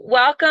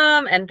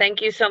Welcome, and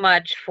thank you so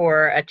much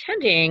for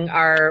attending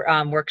our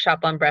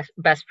workshop on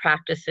best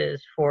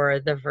practices for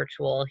the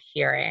virtual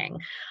hearing.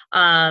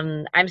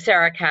 I'm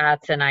Sarah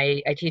Katz, and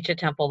I teach at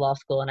Temple Law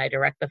School, and I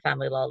direct the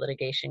Family Law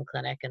Litigation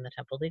Clinic in the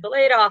Temple Legal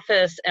Aid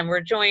Office, and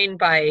we're joined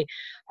by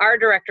our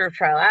Director of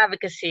Trial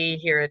Advocacy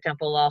here at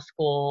Temple Law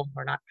School.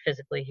 We're not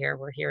physically here,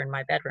 we're here in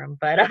my bedroom,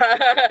 but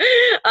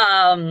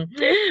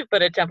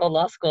at Temple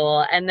Law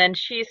School. And then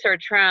Sir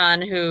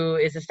Tran, who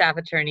is a staff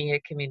attorney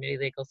at Community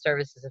Legal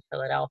Services of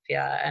Philadelphia,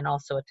 and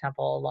also a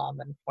Temple alum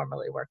and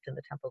formerly worked in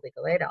the Temple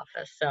Legal Aid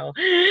Office. So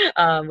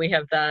we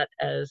have that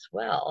as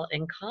well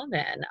in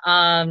common.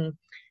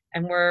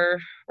 And we're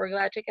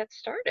glad to get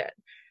started.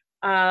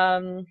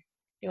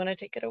 You want to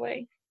take it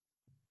away,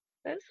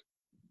 Liz?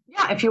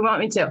 Yeah, if you want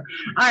me to. All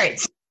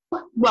right.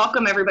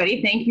 Welcome,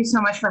 everybody. Thank you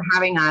so much for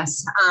having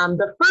us.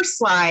 The first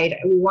slide,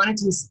 we wanted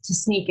to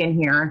sneak in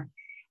here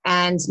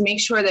and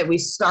make sure that we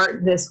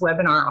start this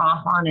webinar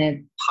off on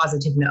a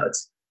positive note.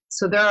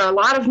 So there are a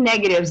lot of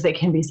negatives that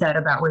can be said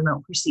about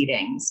remote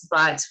proceedings,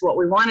 but what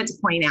we wanted to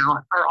point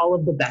out are all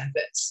of the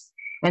benefits.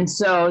 And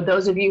so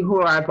those of you who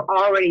have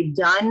already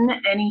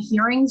done any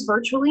hearings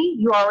virtually,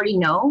 you already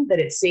know that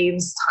it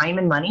saves time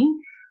and money.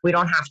 We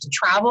don't have to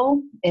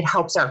travel. It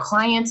helps our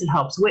clients. It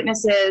helps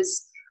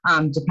witnesses,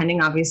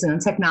 depending obviously on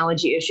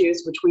technology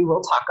issues, which we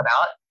will talk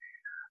about.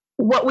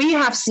 What we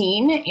have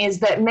seen is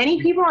that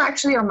many people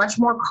actually are much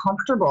more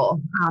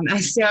comfortable.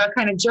 As Sarah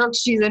kind of jokes,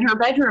 she's in her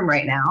bedroom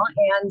right now.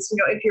 And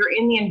if you're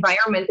in the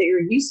environment that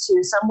you're used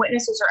to, some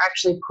witnesses are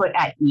actually put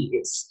at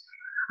ease.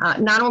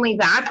 Not only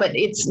that, but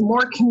it's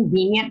more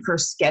convenient for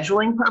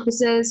scheduling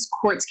purposes.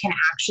 Courts can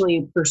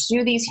actually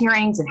pursue these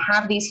hearings and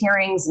have these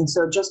hearings. And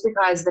so just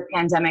because the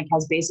pandemic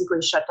has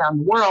basically shut down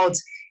the world,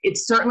 it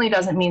certainly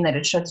doesn't mean that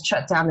it should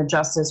shut down the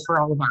justice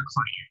for all of our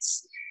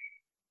clients.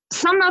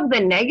 Some of the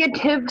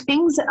negative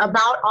things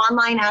about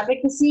online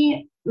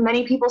advocacy,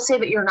 many people say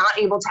that you're not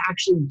able to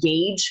actually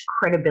gauge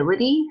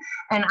credibility.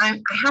 And I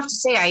have to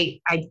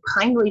say, I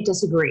kindly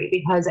disagree,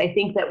 because I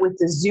think that with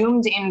the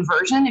zoomed in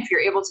version, if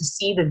you're able to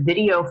see the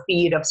video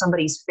feed of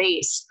somebody's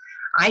face,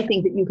 I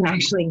think that you can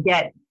actually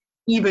get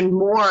even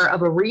more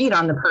of a read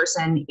on the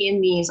person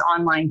in these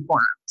online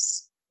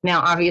forums.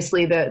 Now,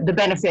 obviously, the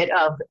benefit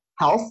of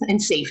health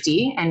and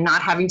safety and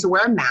not having to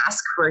wear a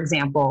mask, for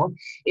example,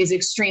 is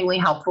extremely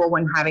helpful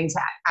when having to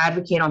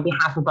advocate on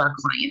behalf of our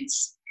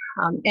clients.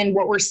 And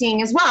what we're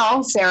seeing as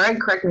well, Sarah,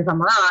 correct me if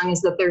I'm wrong,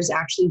 is that there's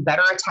actually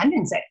better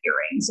attendance at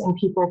hearings, and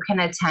people can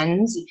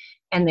attend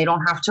and they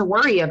don't have to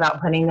worry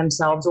about putting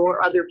themselves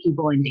or other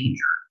people in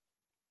danger.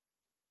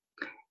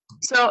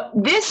 So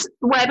this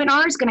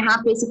webinar is going to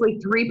have basically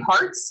three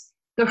parts.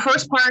 The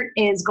first part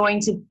is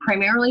going to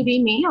primarily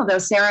be me, although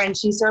Sarah and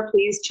Sir,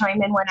 please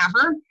chime in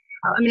whenever.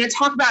 I'm going to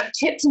talk about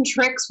tips and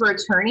tricks for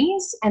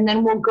attorneys, and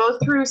then we'll go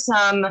through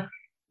some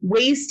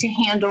ways to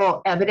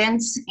handle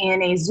evidence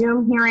in a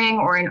Zoom hearing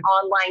or an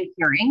online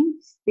hearing,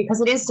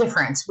 because it is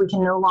different. We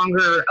can no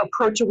longer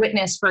approach a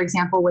witness, for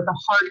example, with a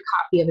hard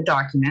copy of a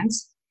document,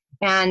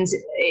 and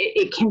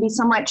it can be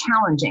somewhat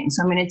challenging.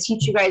 So I'm going to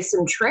teach you guys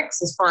some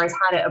tricks as far as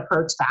how to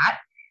approach that.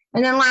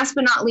 And then last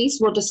but not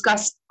least, we'll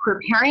discuss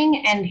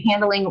preparing and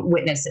handling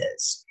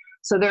witnesses.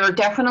 So there are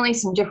definitely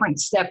some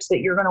different steps that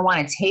you're going to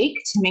want to take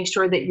to make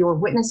sure that your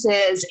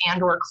witnesses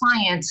and or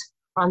clients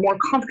are more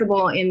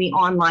comfortable in the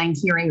online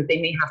hearing that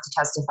they may have to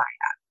testify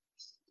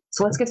at.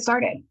 So let's get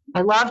started.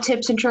 I love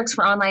tips and tricks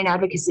for online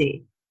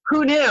advocacy.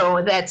 Who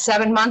knew that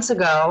 7 months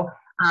ago,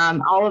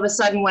 all of a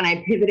sudden when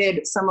I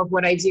pivoted some of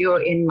what I do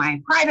in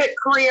my private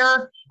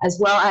career, as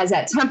well as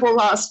at Temple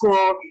Law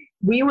School,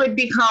 we would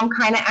become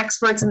kind of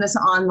experts in this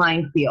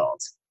online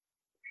field.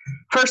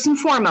 First and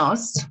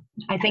foremost,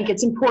 I think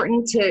it's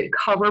important to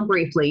cover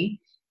briefly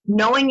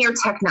knowing your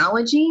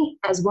technology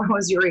as well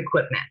as your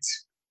equipment.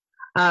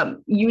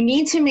 You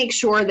need to make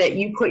sure that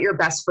you put your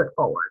best foot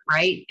forward,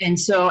 right? And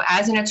so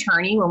as an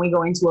attorney, when we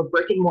go into a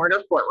brick and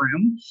mortar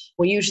courtroom,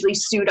 we usually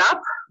suit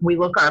up, we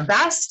look our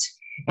best,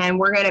 and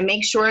we're going to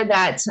make sure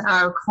that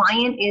our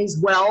client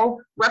is well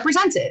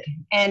represented.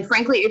 And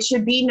frankly, it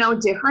should be no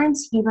different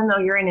even though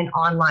you're in an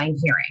online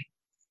hearing.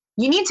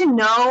 You need to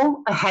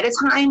know ahead of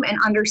time and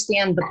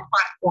understand the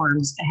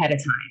platforms ahead of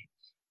time.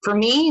 For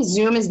me,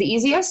 Zoom is the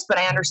easiest, but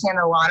I understand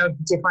a lot of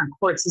different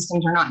court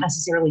systems are not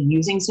necessarily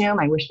using Zoom.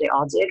 I wish they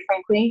all did,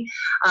 frankly.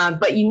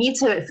 But you need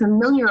to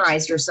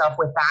familiarize yourself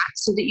with that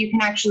so that you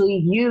can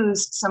actually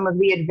use some of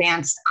the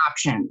advanced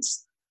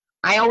options.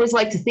 I always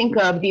like to think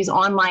of these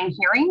online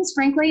hearings,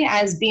 frankly,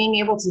 as being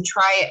able to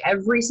try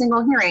every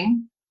single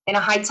hearing in a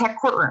high-tech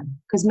courtroom,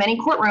 because many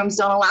courtrooms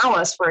don't allow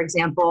us, for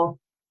example,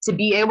 to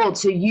be able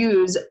to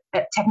use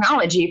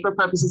technology for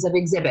purposes of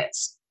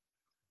exhibits.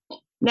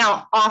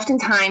 Now,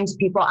 oftentimes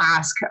people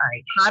ask, all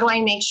right, how do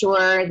I make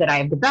sure that I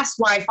have the best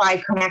Wi-Fi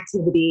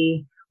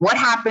connectivity? What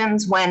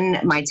happens when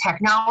my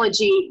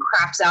technology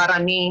craps out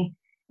on me?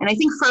 And I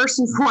think first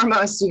and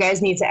foremost, you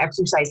guys need to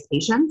exercise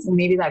patience, and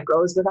maybe that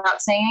goes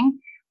without saying,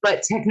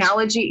 but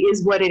technology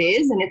is what it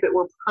is. And if it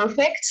were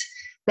perfect,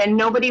 then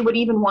nobody would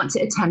even want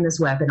to attend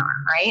this webinar,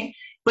 right?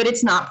 but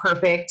it's not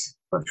perfect.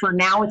 But for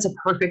now, it's a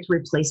perfect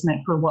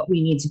replacement for what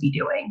we need to be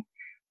doing.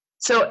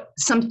 So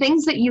some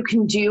things that you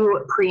can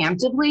do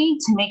preemptively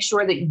to make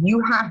sure that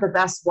you have the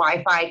best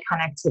Wi-Fi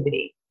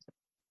connectivity.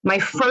 My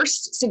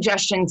first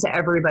suggestion to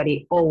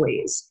everybody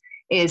always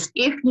is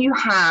if you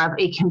have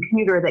a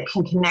computer that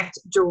can connect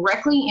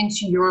directly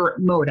into your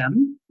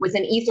modem with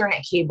an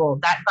Ethernet cable,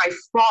 that by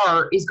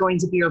far is going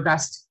to be your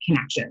best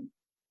connection.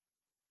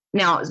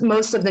 Now,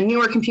 most of the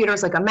newer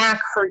computers, like a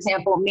Mac, for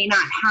example, may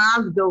not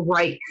have the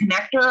right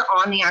connector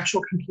on the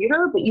actual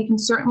computer, but you can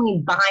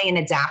certainly buy an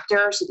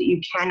adapter so that you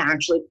can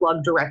actually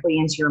plug directly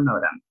into your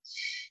modem.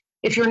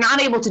 If you're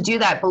not able to do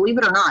that, believe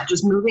it or not,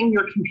 just moving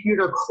your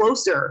computer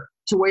closer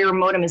to where your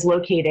modem is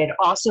located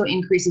also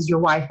increases your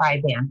Wi-Fi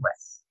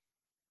bandwidth.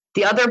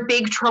 The other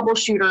big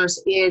troubleshooters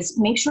is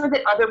make sure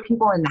that other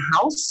people in the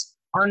house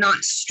are not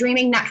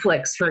streaming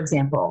Netflix, for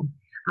example.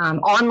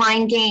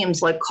 Online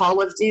games like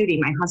Call of Duty.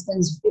 My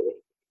husband's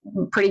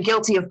pretty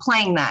guilty of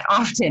playing that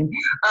often.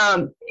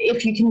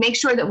 If you can make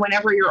sure that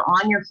whenever you're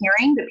on your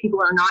hearing that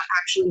people are not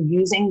actually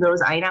using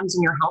those items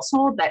in your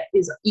household, that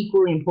is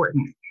equally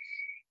important.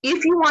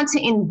 If you want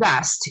to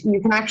invest, you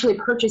can actually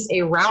purchase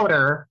a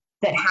router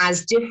that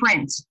has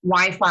different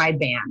Wi-Fi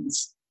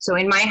bands. So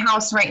in my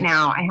house right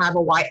now, I have a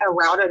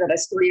router that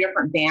has 3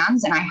 different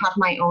bands, and I have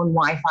my own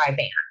Wi-Fi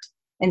band.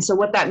 And so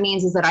what that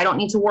means is that I don't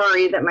need to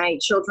worry that my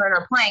children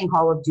are playing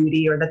Call of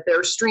Duty or that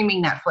they're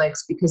streaming Netflix,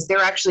 because they're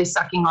actually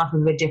sucking off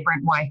of a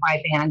different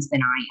Wi-Fi bands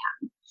than I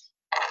am.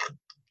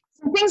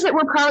 Some things that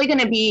we're probably going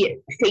to be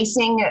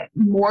facing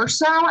more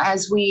so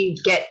as we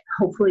get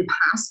hopefully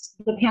past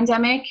the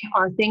pandemic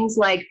are things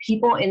like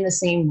people in the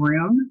same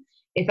room.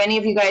 If any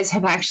of you guys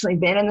have actually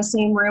been in the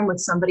same room with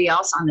somebody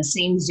else on the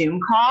same Zoom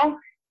call,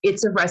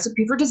 it's a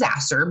recipe for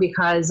disaster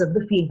because of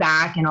the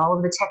feedback and all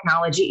of the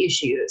technology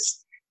issues.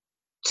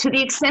 To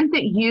the extent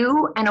that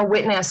you and a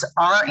witness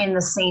are in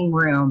the same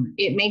room,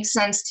 it makes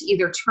sense to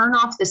either turn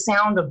off the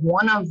sound of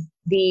one of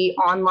the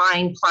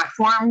online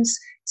platforms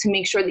to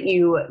make sure that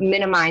you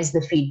minimize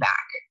the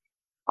feedback.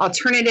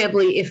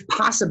 Alternatively, if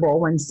possible,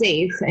 when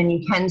safe, and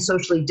you can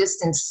socially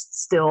distance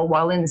still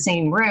while in the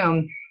same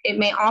room, it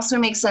may also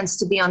make sense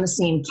to be on the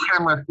same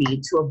camera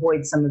feed to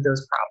avoid some of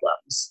those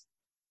problems.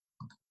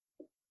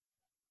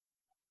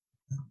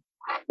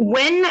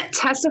 When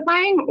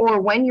testifying or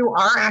when you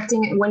are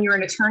acting, when you're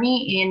an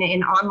attorney in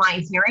an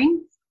online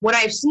hearing, what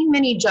I've seen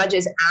many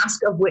judges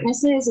ask of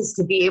witnesses is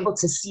to be able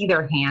to see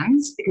their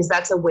hands, because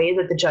that's a way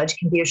that the judge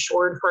can be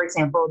assured, for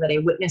example, that a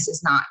witness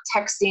is not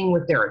texting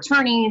with their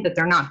attorney, that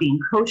they're not being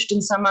coached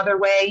in some other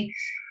way.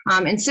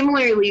 And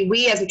similarly,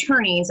 we as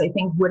attorneys, I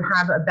think, would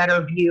have a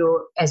better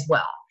view as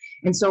well.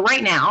 And so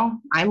right now,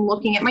 I'm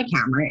looking at my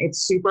camera.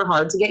 It's super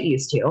hard to get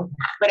used to,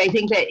 but I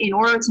think that in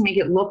order to make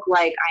it look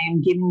like I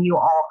am giving you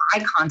all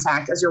eye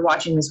contact as you're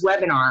watching this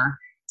webinar,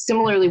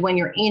 similarly, when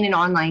you're in an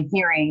online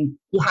hearing,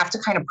 you have to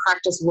kind of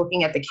practice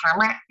looking at the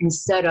camera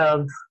instead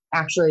of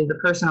actually the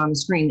person on the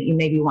screen that you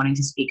may be wanting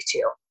to speak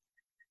to.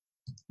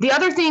 The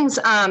other things,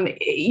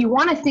 you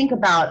want to think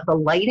about the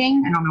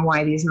lighting. I don't know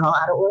why these are all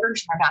out of order,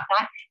 sorry about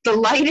that. The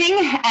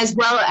lighting as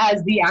well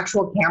as the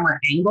actual camera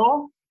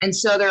angle. And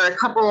so there are a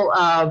couple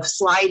of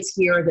slides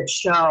here that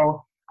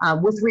show,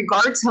 with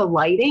regard to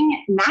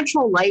lighting,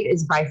 natural light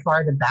is by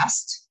far the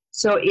best.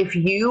 So if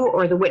you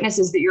or the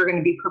witnesses that you're going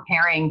to be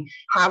preparing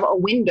have a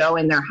window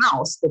in their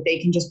house that they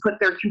can just put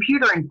their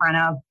computer in front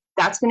of,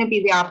 that's going to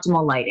be the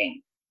optimal lighting.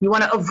 You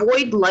want to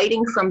avoid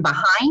lighting from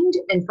behind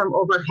and from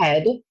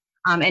overhead.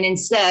 And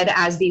instead,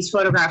 as these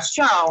photographs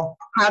show,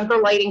 have the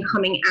lighting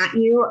coming at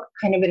you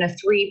kind of in a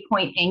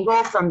 3-point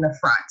angle from the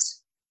front.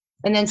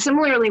 And then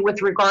similarly,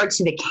 with regard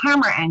to the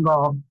camera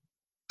angle,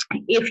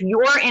 if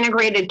your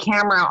integrated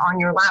camera on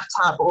your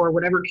laptop or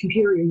whatever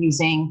computer you're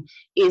using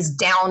is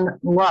down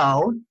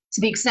low,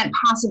 to the extent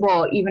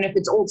possible, even if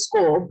it's old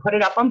school, put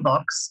it up on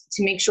books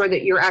to make sure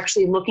that you're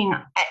actually looking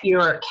at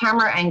your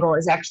camera angle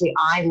is actually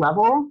eye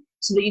level,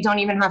 so that you don't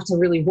even have to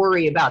really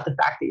worry about the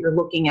fact that you're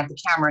looking at the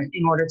camera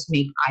in order to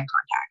make eye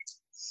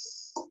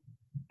contact.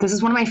 This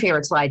is one of my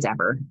favorite slides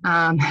ever.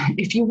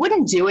 If you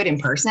wouldn't do it in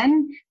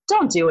person,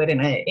 don't do it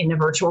in a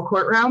virtual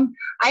courtroom.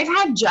 I've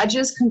had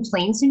judges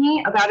complain to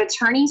me about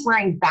attorneys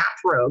wearing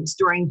bathrobes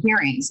during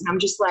hearings. And I'm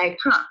just like,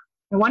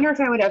 I wonder if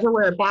I would ever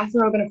wear a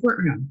bathrobe in a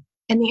courtroom.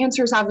 And the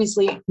answer is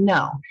obviously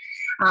no.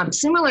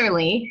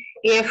 Similarly,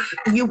 if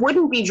you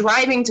wouldn't be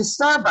driving to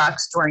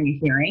Starbucks during a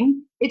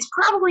hearing, it's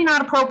probably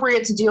not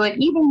appropriate to do it,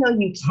 even though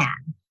you can.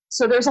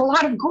 So there's a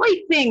lot of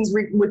great things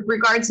with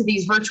regard to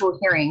these virtual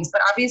hearings,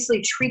 but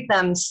obviously treat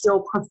them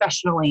still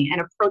professionally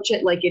and approach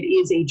it like it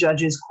is a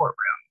judge's courtroom.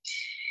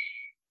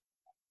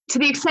 To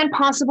the extent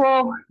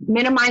possible,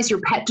 minimize your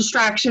pet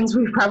distractions.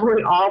 We've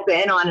probably all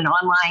been on an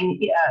online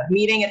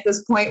meeting at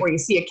this point where you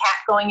see a cat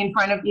going in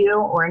front of you,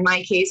 or in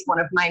my case,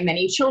 one of my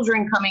many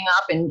children coming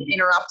up and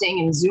interrupting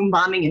and Zoom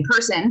bombing in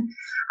person.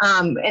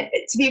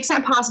 To the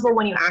extent possible,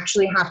 when you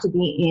actually have to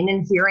be in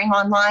and hearing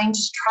online,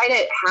 just try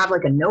to have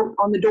like a note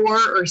on the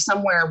door or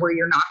somewhere where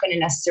you're not going to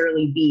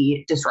necessarily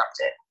be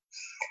disrupted.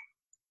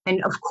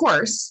 And of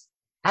course,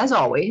 as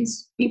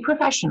always, be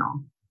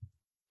professional.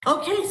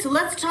 Okay, so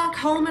let's talk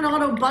home and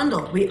auto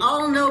bundle. We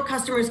all know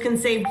customers can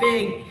save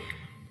big.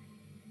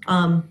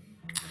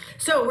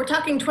 So we're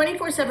talking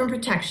 24/7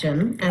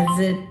 protection as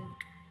it...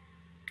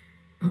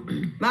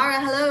 Mara,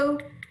 hello?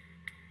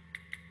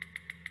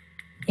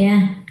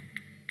 Yeah.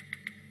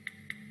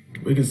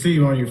 We can see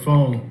you on your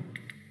phone.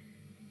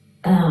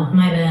 Oh,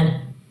 my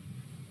bad.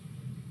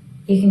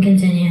 You can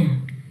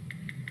continue.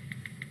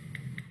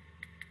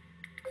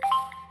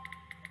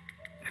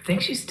 I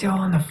think she's still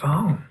on the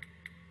phone.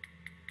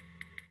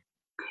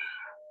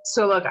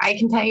 So look, I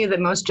can tell you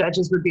that most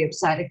judges would be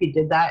upset if you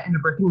did that in a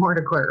brick and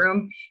mortar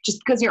courtroom. Just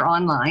because you're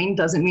online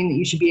doesn't mean that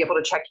you should be able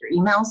to check your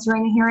emails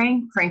during a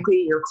hearing.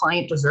 Frankly, your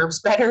client deserves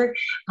better.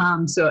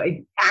 So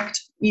I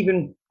act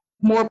even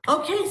more.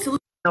 Okay, so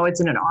No,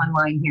 it's in an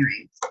online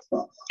hearing.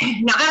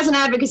 Now, as an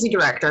advocacy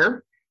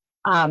director,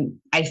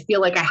 I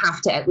feel like I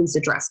have to at least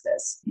address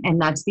this.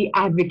 And that's the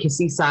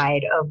advocacy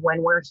side of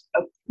when we're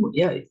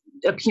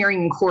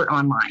appearing in court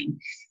online.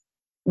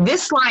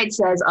 This slide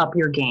says up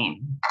your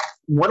game.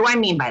 What do I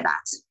mean by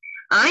that?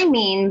 I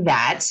mean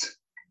that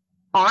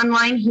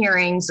online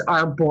hearings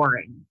are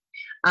boring.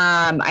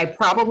 I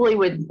probably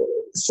would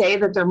say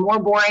that they're more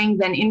boring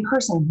than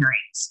in-person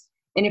hearings.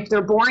 And if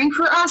they're boring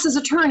for us as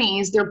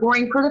attorneys, they're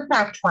boring for the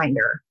fact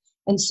finder.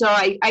 And so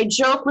I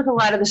joke with a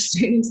lot of the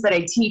students that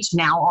I teach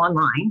now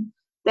online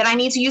that I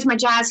need to use my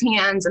jazz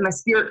hands and my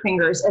spirit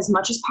fingers as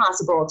much as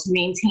possible to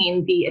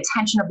maintain the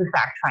attention of the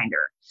fact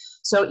finder.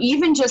 So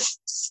even just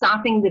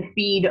stopping the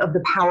feed of the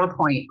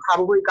PowerPoint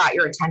probably got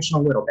your attention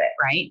a little bit,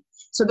 right?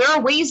 So there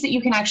are ways that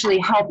you can actually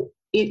help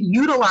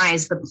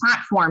utilize the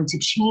platform to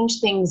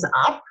change things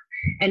up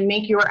and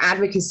make your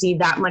advocacy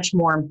that much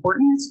more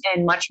important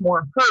and much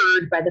more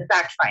heard by the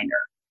fact finder.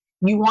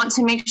 You want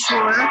to make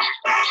sure,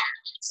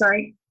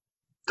 sorry,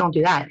 don't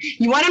do that.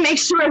 You want to make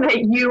sure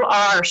that you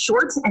are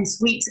short and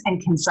sweet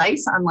and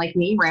concise, unlike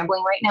me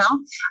rambling right now.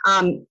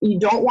 You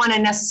don't want to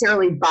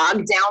necessarily bog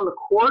down the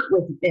court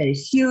with a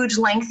huge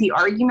lengthy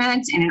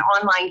argument in an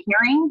online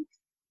hearing.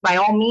 By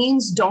all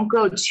means, don't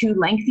go too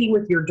lengthy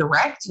with your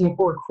direct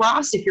or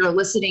cross. If you're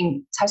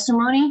eliciting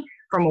testimony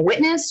from a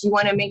witness, you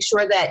want to make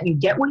sure that you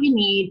get what you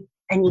need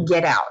and you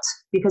get out.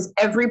 Because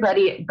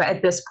everybody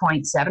at this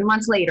point, 7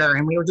 months later,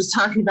 and we were just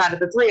talking about it,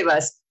 the three of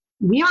us,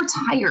 we are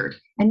tired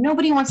and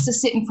nobody wants to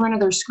sit in front of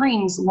their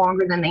screens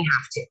longer than they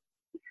have to.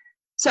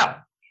 So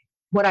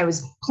what I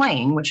was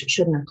playing, which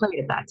shouldn't have played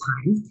at that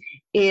time,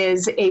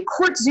 is a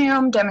court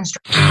Zoom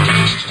demonstration.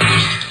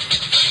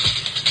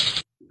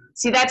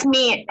 See, that's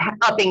me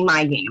upping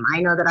my game.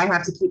 I know that I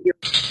have to keep your...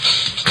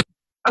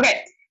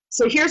 Okay,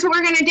 so here's what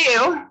we're gonna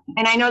do.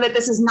 And I know that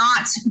this is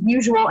not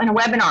usual in a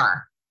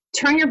webinar.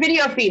 Turn your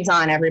video feeds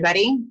on,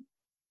 everybody.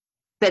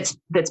 That's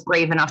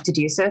brave enough to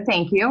do so,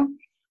 thank you.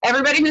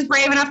 Everybody who's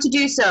brave enough to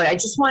do so, I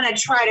just want to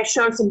try to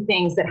show some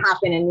things that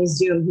happen in these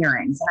Zoom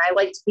hearings. And I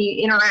like to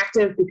be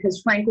interactive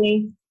because,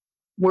 frankly,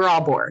 we're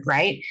all bored,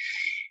 right?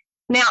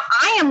 Now,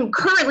 I am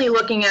currently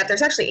looking at,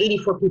 there's actually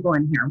 84 people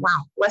in here.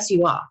 Wow, bless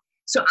you all.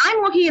 So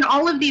I'm looking at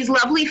all of these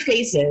lovely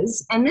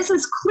faces, and this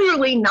is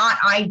clearly not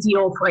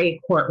ideal for a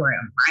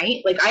courtroom,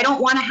 right? Like, I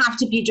don't want to have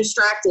to be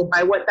distracted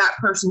by what that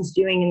person's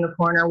doing in the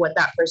corner, what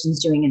that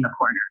person's doing in the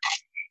corner.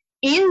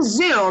 In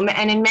Zoom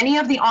and in many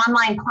of the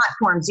online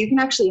platforms, you can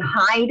actually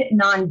hide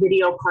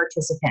non-video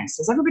participants.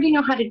 Does everybody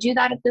know how to do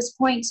that at this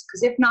point?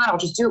 Because if not, I'll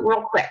just do it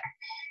real quick.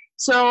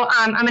 So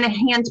I'm going to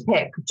hand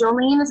pick.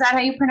 Jolene, is that how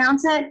you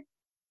pronounce it?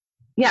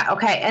 Yeah,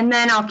 okay. And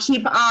then I'll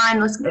keep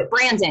on, let's get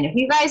Brandon. If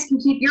you guys can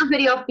keep your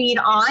video feed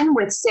on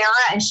with Sarah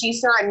and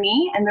Shisa and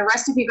me, and the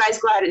rest of you guys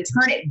go ahead and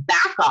turn it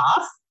back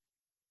off.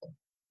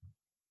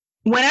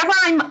 Whenever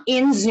I'm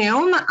in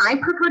Zoom, I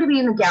prefer to be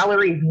in the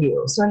gallery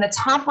view. So in the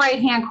top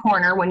right-hand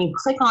corner, when you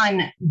click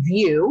on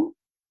view,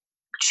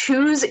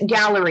 choose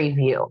gallery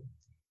view.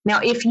 Now,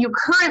 if you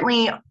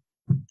currently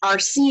are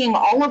seeing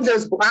all of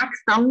those black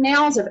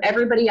thumbnails of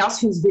everybody else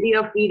whose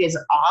video feed is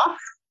off,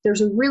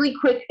 there's a really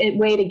quick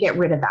way to get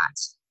rid of that.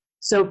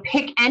 So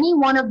pick any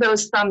one of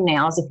those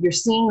thumbnails. If you're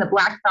seeing the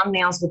black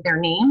thumbnails with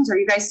their names, are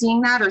you guys seeing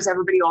that, or is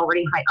everybody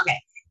already high? Okay.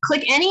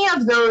 Click any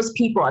of those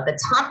people at the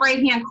top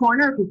right-hand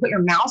corner. If you put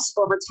your mouse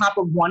over top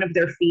of one of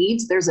their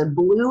feeds, there's a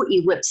blue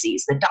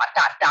ellipses, the ...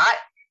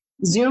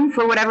 Zoom,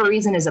 for whatever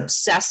reason, is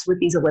obsessed with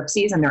these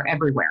ellipses, and they're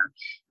everywhere.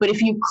 But if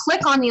you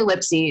click on the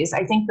ellipses,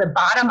 I think the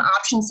bottom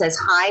option says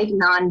hide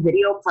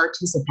non-video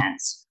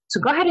participants. So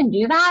go ahead and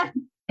do that,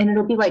 and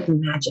it'll be like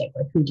magic,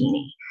 like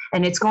Houdini.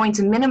 And it's going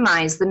to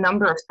minimize the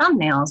number of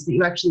thumbnails that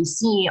you actually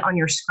see on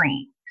your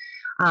screen.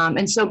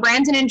 And so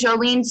Brandon and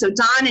Jolene, so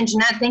Don and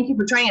Jeanette, thank you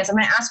for joining us. I'm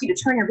going to ask you to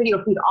turn your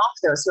video feed off,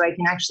 though, so I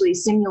can actually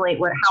simulate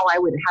how I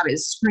would have a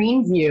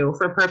screen view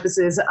for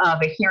purposes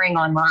of a hearing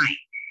online.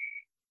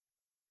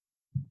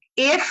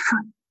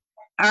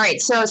 All right,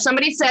 so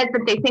somebody said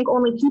that they think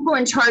only people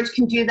in charge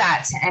can do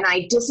that, and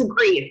I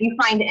disagree. If you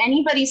find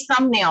anybody's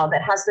thumbnail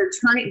that has their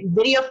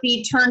video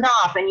feed turned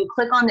off and you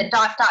click on the ...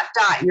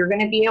 you're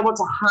going to be able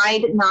to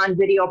hide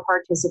non-video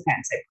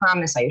participants. I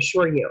promise, I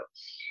assure you.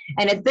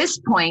 And at this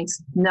point,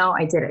 no,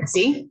 I didn't.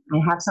 See, I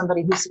have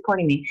somebody who's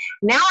supporting me.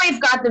 Now I've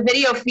got the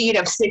video feed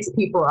of 6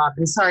 people up.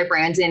 And sorry,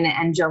 Brandon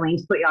and Jolene,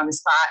 to put you on the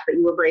spot, but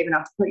you were brave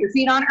enough to put your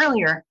feed on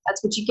earlier.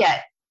 That's what you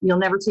get. You'll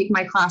never take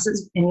my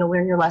classes and you'll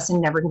learn your lesson,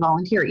 never to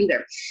volunteer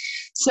either.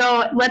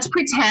 So let's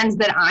pretend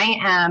that I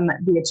am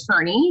the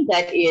attorney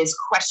that is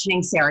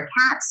questioning Sarah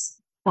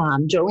Katz.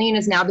 Jolene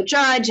is now the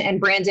judge and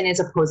Brandon is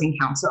opposing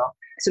counsel.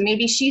 So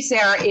maybe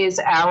Sarah, is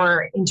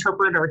our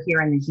interpreter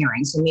here in the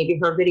hearing. So maybe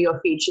her video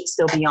feed should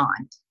still be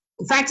on.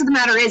 The fact of the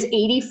matter is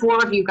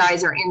 84 of you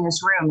guys are in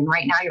this room and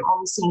right now you're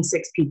only seeing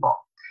 6 people.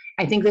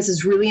 I think this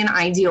is really an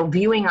ideal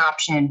viewing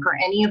option for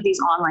any of these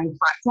online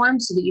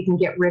platforms so that you can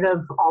get rid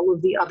of all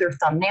of the other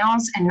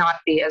thumbnails and not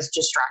be as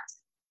distracted,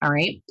 all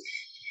right?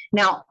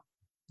 Now,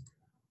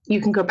 you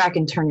can go back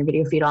and turn your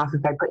video feed off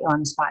if I put you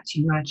on the spot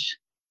too much.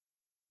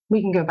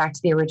 We can go back to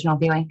the original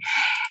viewing.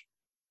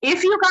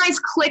 If you guys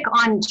click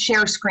on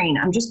share screen,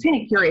 I'm just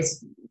kind of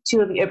curious,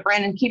 2 of you,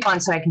 Brandon, keep on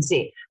so I can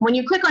see. When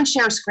you click on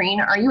share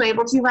screen, are you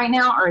able to right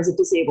now or is it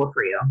disabled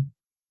for you?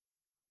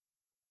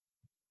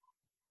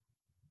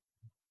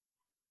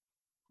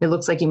 It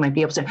looks like you might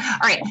be able to. All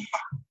right,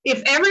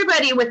 if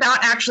everybody, without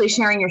actually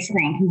sharing your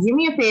screen, can do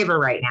me a favor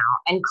right now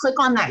and click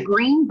on that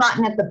green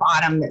button at the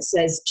bottom that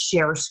says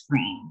share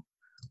screen.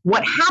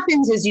 What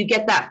happens is you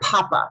get that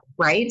pop-up,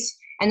 right?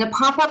 And the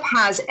pop-up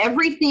has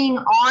everything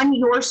on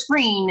your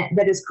screen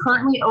that is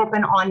currently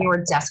open on your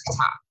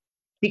desktop.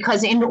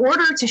 Because in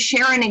order to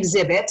share an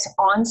exhibit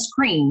on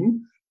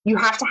screen, you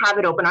have to have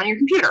it open on your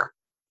computer.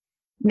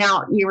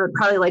 Now, you're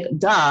probably like,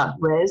 duh,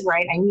 Liz,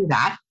 right? I knew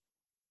that.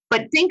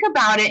 But think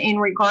about it in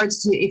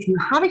regards to if you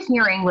have a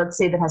hearing, let's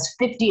say, that has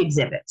 50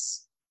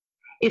 exhibits.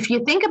 If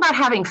you think about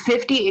having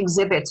 50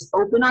 exhibits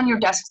open on your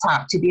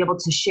desktop to be able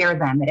to share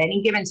them at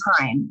any given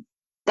time,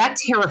 that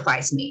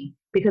terrifies me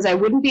because I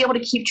wouldn't be able to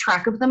keep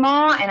track of them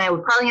all and I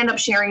would probably end up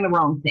sharing the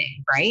wrong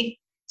thing, right?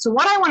 So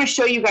what I want to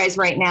show you guys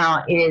right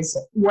now is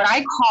what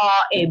I call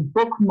a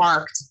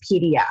bookmarked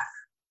PDF.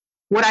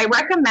 What I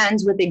recommend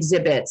with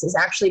exhibits is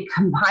actually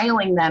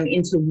compiling them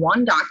into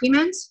one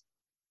document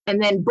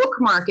and then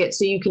bookmark it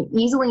so you can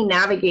easily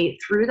navigate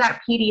through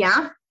that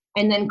PDF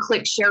and then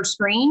click share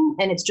screen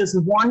and it's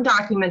just one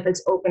document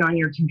that's open on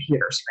your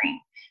computer screen.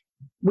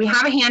 We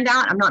have a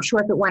handout. I'm not sure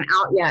if it went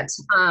out yet,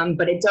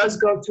 but it does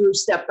go through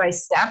step by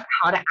step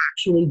how to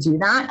actually do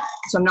that.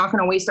 So I'm not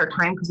going to waste our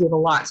time because we have a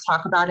lot to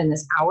talk about in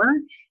this hour.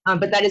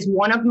 But that is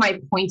one of my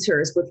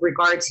pointers with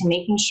regard to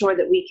making sure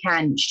that we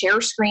can share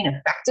screen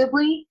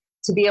effectively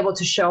to be able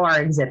to show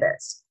our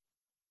exhibits.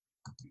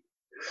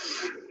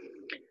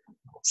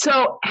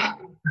 So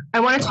I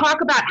want to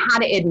talk about how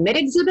to admit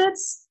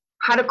exhibits,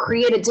 how to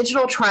create a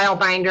digital trial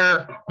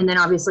binder, and then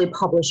obviously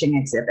publishing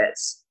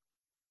exhibits.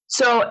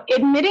 So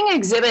admitting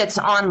exhibits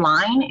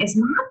online is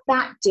not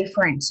that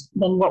different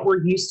than what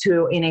we're used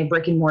to in a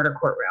brick and mortar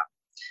courtroom.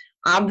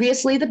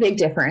 Obviously the big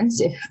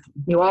difference, if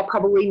you all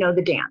probably know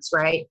the dance,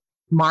 right?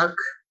 Mark,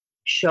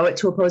 show it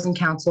to opposing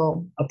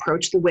counsel,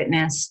 approach the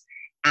witness,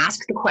 ask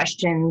the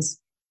questions,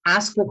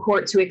 ask the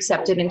court to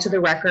accept it into the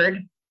record,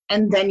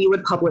 and then you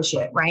would publish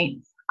it, right?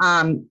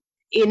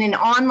 In an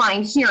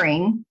online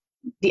hearing,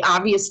 the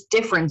obvious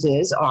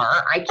differences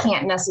are I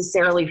can't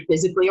necessarily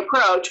physically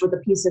approach with a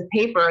piece of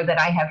paper that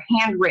I have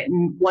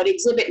handwritten what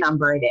exhibit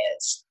number it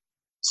is.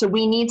 So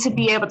we need to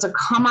be able to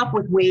come up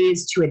with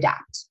ways to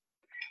adapt.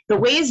 The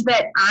ways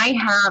that I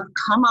have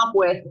come up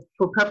with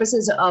for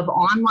purposes of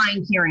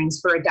online hearings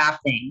for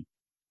adapting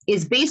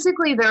is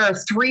basically there are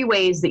 3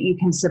 ways that you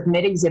can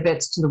submit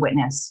exhibits to the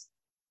witness.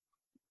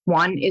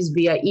 1 is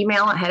via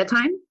email ahead of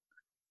time.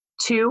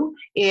 2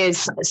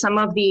 is some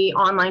of the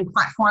online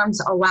platforms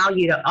allow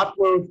you to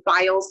upload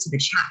files to the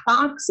chat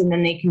box and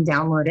then they can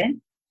download it.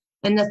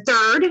 And the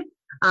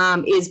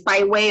 3rd is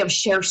by way of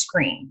share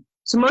screen.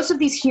 So most of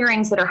these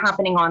hearings that are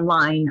happening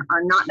online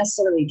are not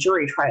necessarily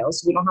jury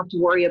trials. So we don't have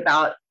to worry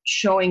about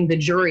showing the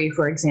jury,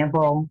 for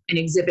example, an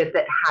exhibit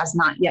that has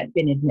not yet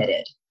been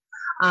admitted.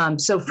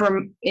 So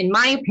in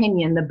my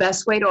opinion, the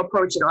best way to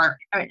approach it are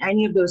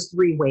any of those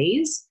 3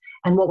 ways.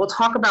 And what we'll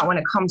talk about when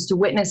it comes to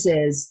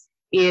witnesses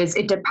is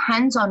it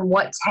depends on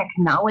what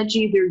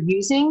technology they're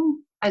using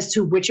as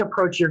to which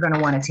approach you're going to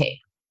want to take.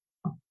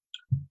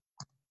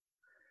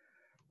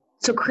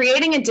 So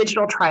creating a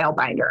digital trial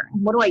binder.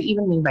 What do I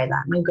even mean by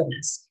that? My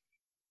goodness.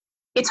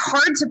 It's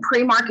hard to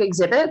pre-mark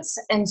exhibits.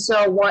 And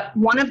so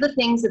one of the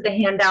things that the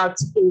handout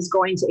is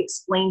going to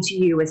explain to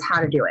you is how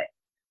to do it.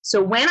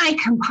 So when I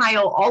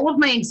compile all of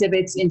my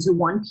exhibits into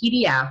one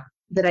PDF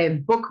that I have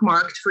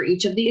bookmarked for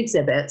each of the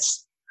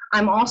exhibits,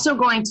 I'm also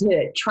going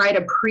to try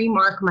to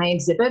pre-mark my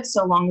exhibits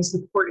so long as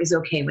the court is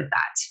okay with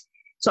that.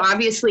 So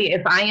obviously,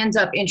 if I end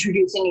up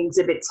introducing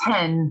exhibit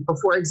 10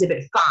 before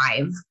exhibit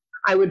 5,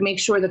 I would make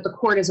sure that the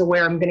court is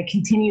aware I'm going to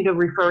continue to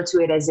refer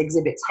to it as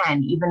exhibit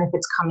 10, even if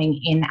it's coming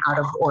in out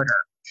of order.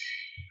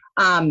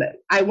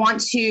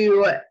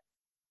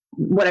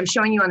 What I'm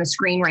showing you on the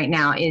screen right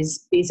now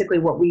is basically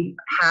what we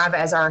have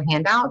as our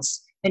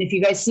handouts. And if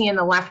you guys see in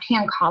the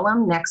left-hand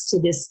column next to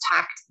this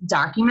tagged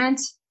document,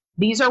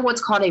 These are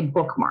what's called a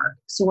bookmark.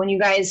 So when you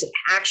guys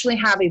actually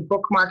have a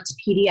bookmarked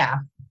PDF,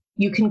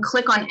 you can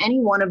click on any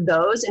one of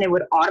those and it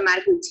would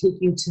automatically take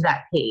you to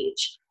that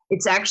page.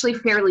 It's actually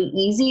fairly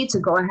easy to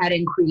go ahead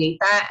and create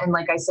that. And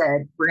like I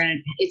said,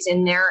 it's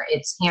in there,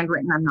 it's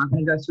handwritten. I'm not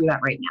going to go through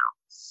that right now.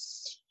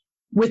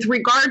 With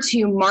regard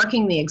to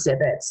marking the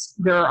exhibits,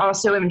 there are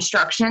also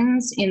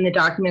instructions in the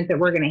document that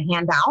we're going to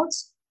hand out.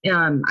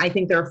 I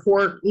think there are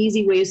 4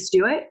 easy ways to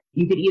do it.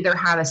 You could either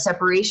have a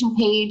separation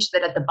page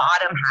that at the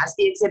bottom has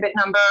the exhibit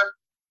number.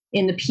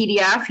 In the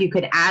PDF, you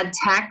could add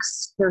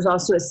text. There's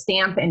also a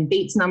stamp and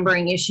Bates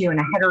numbering issue and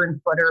a header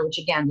and footer, which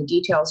again, the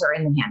details are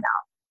in the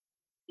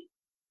handout.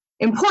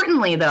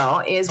 Importantly,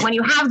 though, is when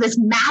you have this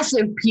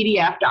massive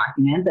PDF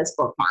document that's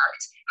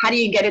bookmarked, how do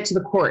you get it to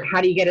the court?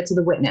 How do you get it to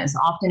the witness?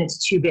 Often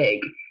it's too big.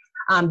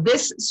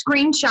 This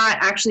screenshot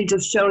actually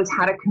just shows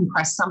how to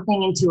compress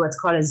something into what's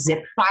called a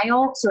zip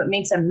file. So it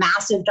makes a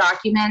massive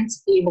document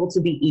able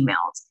to be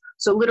emailed.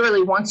 So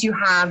literally, once you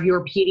have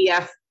your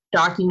PDF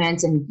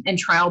document and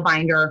trial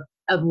binder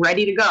of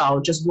ready to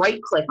go, just right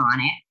click on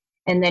it.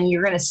 And then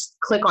you're going to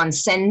click on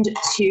send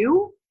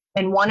to.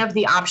 And one of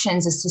the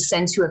options is to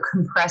send to a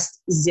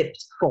compressed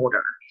zipped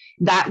folder.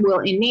 That will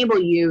enable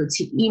you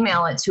to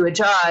email it to a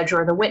judge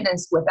or the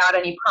witness without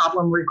any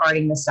problem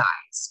regarding the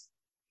size.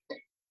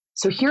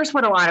 So here's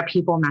what a lot of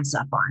people mess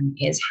up on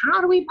is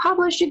how do we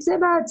publish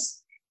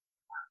exhibits?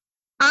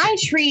 I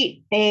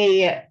treat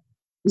a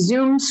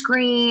Zoom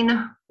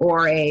screen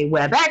or a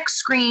WebEx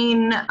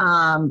screen,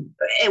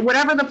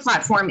 whatever the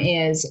platform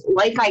is,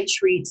 like I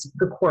treat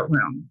the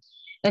courtroom.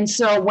 And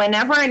so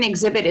whenever an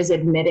exhibit is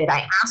admitted,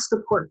 I ask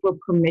the court for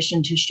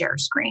permission to share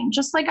screen,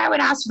 just like I would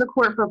ask the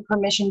court for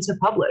permission to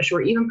publish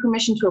or even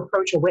permission to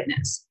approach a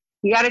witness.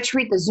 You got to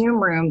treat the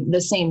Zoom room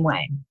the same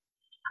way.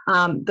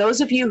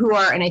 Those of you who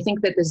are, and I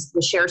think that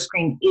the share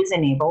screen is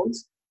enabled,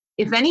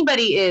 if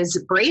anybody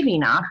is brave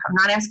enough, I'm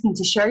not asking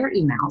to share your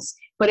emails,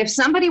 but if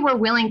somebody were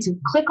willing to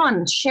click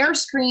on share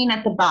screen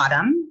at the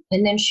bottom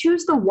and then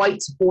choose the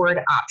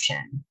whiteboard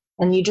option.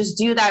 And you just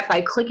do that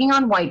by clicking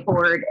on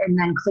whiteboard and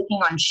then clicking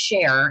on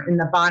share in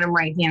the bottom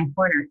right-hand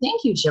corner.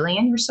 Thank you,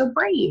 Jillian. You're so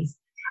brave.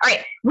 All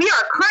right, we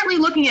are currently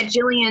looking at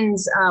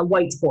Jillian's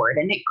whiteboard,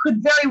 and it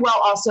could very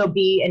well also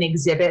be an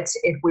exhibit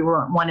if we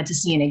wanted to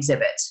see an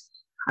exhibit.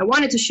 I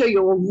wanted to show you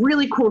a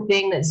really cool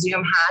thing that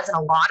Zoom has and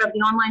a lot of the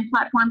online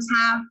platforms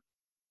have.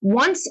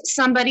 Once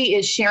somebody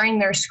is sharing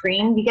their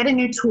screen, you get a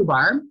new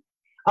toolbar.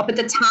 Up at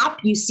the top,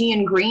 you see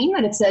in green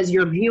that it says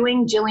you're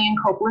viewing Jillian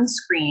Copeland's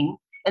screen.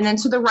 And then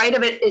to the right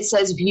of it, it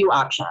says view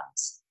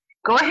options.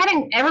 Go ahead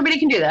and everybody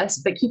can do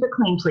this, but keep it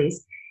clean,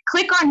 please.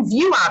 Click on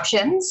view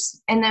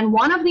options, and then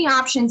one of the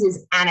options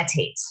is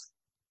annotate.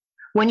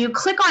 When you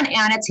click on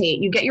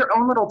annotate, you get your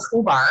own little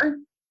toolbar,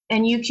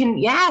 and you can,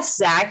 yes,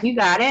 Zach, you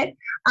got it.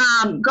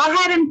 Go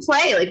ahead and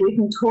play. Like we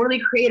can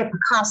totally create a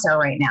Picasso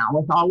right now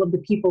with all of the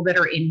people that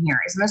are in here.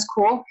 Isn't this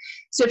cool?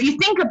 So if you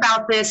think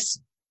about this,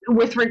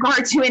 with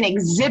regard to an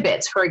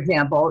exhibit, for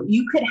example,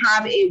 you could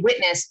have a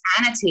witness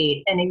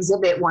annotate an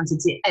exhibit once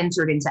it's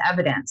entered into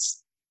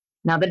evidence.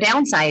 Now, the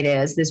downside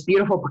is this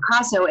beautiful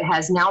Picasso, it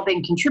has now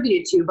been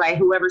contributed to by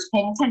whoever's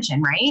paying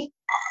attention, right?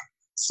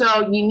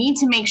 So you need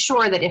to make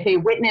sure that if a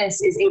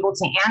witness is able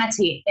to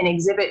annotate an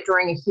exhibit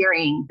during a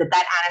hearing, that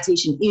that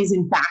annotation is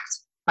in fact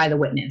by the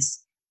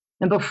witness.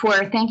 And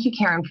before, thank you,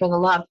 Karen, for the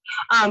love.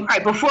 All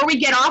right, before we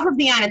get off of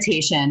the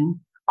annotation,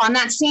 on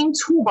that same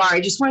toolbar,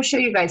 I just want to show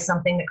you guys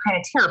something that kind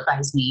of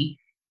terrifies me.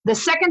 The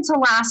second to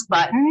last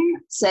button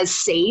says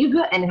save,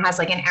 and it has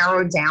like an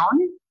arrow down.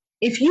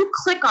 If you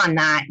click on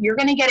that, you're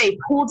going to get a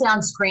pull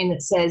down screen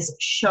that says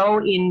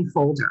show in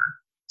folder.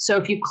 So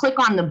if you click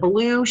on the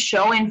blue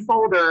show in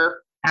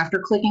folder after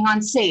clicking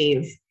on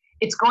save,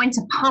 it's going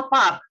to pop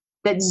up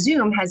that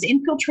Zoom has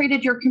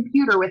infiltrated your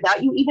computer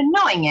without you even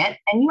knowing it,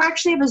 and you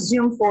actually have a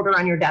Zoom folder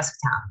on your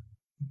desktop.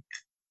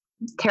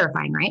 It's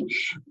terrifying, right?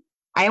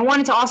 I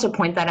wanted to also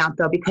point that out,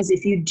 though, because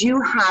if you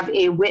do have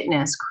a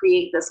witness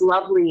create this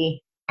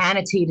lovely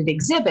annotated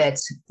exhibit,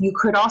 you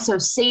could also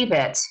save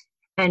it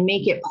and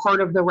make it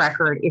part of the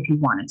record if you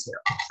wanted to.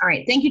 All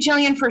right, thank you,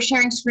 Jillian, for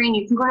sharing screen.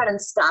 You can go ahead and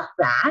stop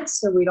that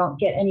so we don't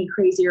get any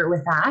crazier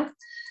with that.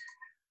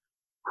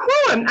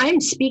 Whew,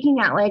 I'm speaking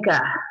at like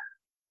a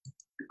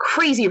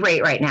crazy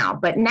rate right now,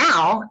 but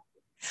now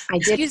I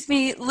did. Excuse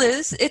me,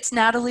 Liz, it's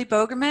Natalie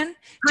Bogerman.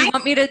 Do you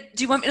want me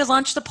to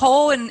launch the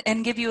poll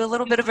and give you a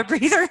little bit of a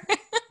breather?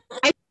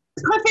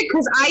 Perfect,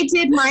 because I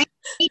did my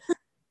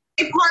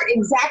part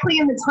exactly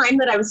in the time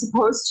that I was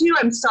supposed to.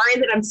 I'm sorry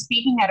that I'm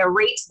speaking at a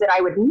rate that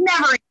I would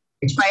never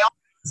encourage. By all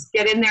means,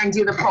 get in there and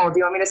do the poll. Do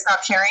you want me to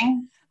stop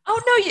sharing? Oh,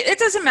 no, it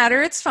doesn't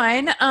matter. It's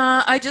fine.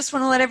 I just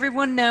want to let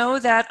everyone know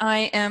that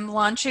I am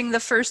launching the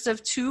first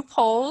of 2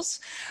 polls.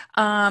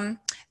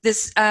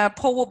 This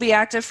poll will be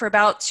active for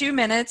about 2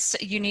 minutes.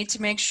 You need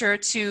to make sure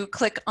to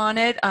click on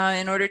it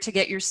in order to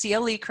get your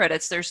CLE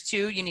credits. There's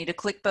 2. You need to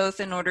click both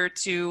in order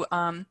to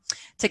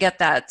get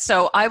that.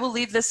 So I will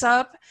leave this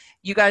up.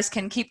 You guys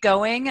can keep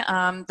going.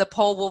 The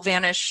poll will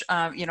vanish.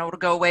 It'll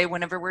go away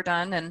whenever we're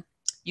done, and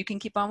you can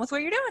keep on with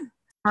what you're doing.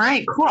 All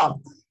right,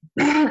 cool.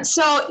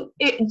 So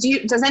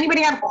does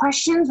anybody have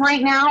questions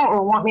right now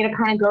or want me to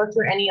kind of go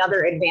through any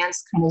other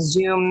advanced kind of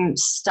Zoom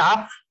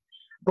stuff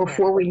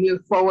before we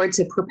move forward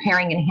to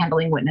preparing and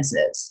handling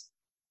witnesses?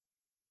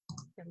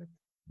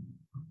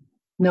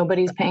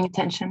 Nobody's paying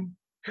attention?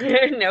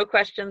 No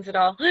questions at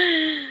all.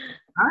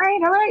 All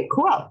right,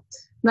 cool.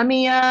 Let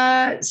me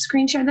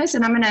screen share this,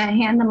 and I'm going to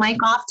hand the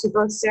mic off to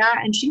both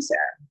Sarah and Sarah.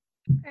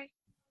 Okay.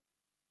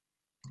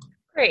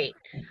 Great.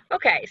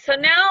 Okay, so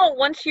now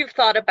once you've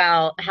thought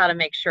about how to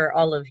make sure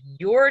all of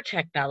your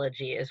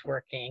technology is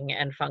working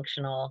and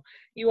functional,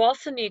 you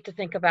also need to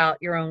think about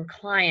your own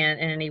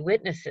client and any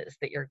witnesses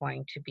that you're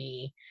going to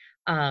be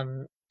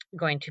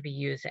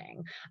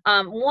using.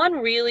 One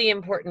really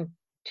important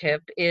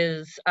tip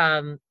is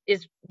that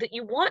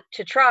you want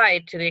to try,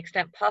 to the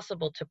extent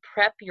possible, to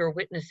prep your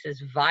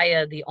witnesses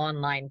via the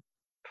online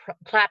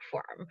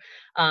platform.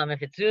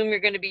 If it's Zoom you're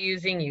going to be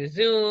using, use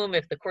Zoom.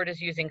 If the court is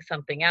using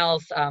something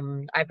else,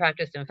 I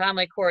practiced in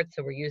family court,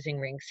 so we're using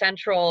Ring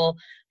Central.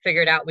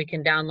 Figured out we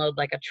can download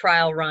like a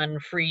trial run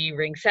free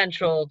Ring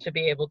Central to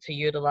be able to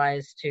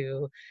utilize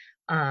to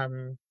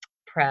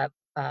prep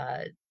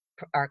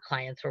our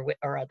clients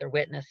or other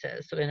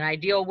witnesses. So in an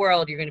ideal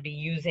world, you're going to be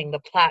using the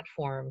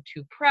platform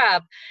to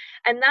prep,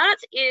 and that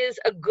is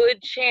a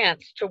good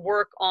chance to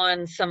work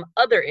on some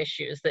other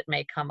issues that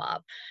may come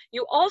up.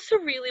 You also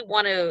really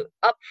want to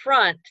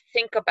upfront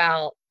think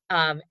about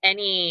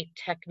any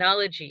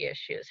technology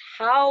issues.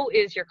 How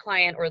is your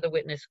client or the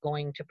witness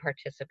going to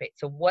participate?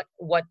 So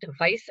what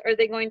device are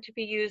they going to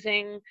be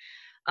using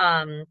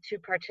to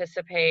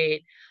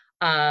participate?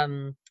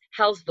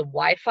 How's the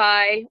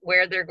Wi-Fi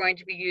where they're going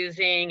to be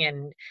using,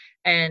 and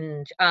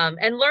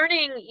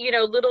learning,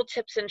 little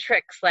tips and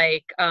tricks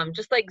like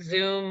just like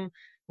Zoom,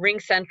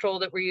 Ring Central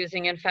that we're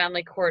using in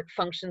family court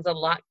functions a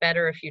lot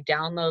better if you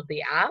download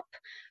the app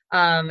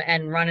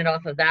and run it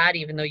off of that,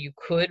 even though you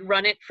could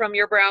run it from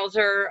your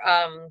browser,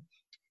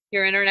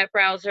 your internet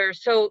browser.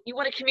 So you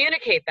want to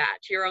communicate that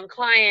to your own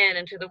client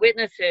and to the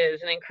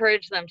witnesses and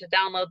encourage them to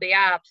download the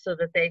app so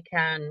that they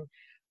can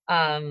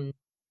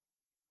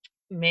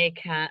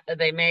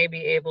they may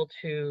be able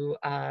to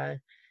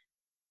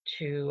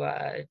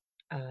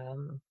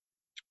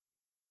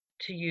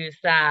use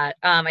that.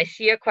 I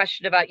see a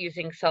question about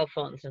using cell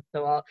phones, and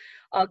so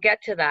I'll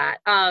get to that.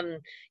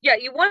 Yeah,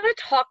 you want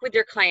to talk with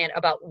your client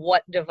about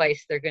what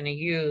device they're going to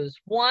use.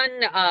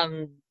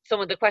 Some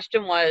of the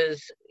question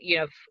was,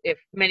 if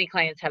many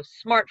clients have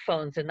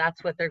smartphones and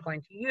that's what they're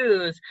going to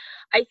use.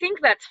 I think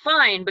that's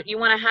fine, but you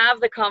want to have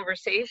the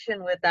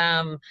conversation with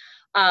them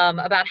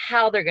about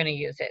how they're going to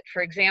use it.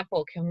 For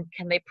example, can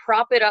they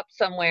prop it up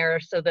somewhere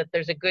so that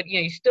there's a good,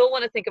 you still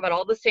want to think about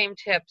all the same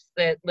tips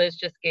that Liz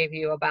just gave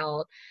you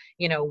about,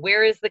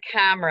 where is the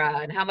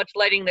camera and how much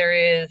lighting there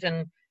is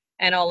and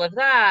all of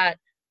that.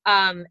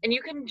 And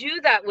you can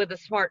do that with a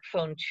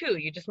smartphone too.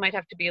 You just might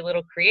have to be a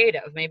little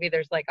creative. Maybe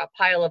there's like a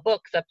pile of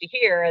books up to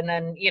here and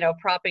then,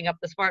 propping up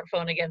the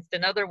smartphone against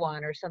another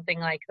one or something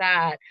like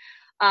that.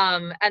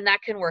 And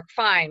that can work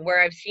fine.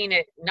 Where I've seen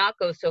it not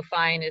go so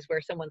fine is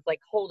where someone's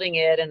like holding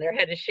it and their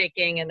head is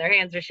shaking and their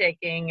hands are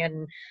shaking,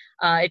 and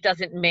it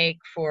doesn't make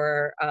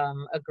for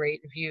a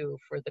great view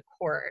for the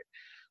court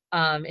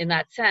in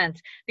that sense.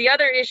 The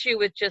other issue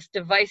with just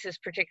devices,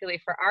 particularly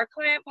for our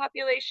client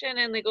population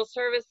and legal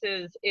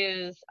services,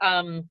 is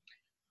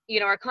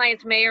our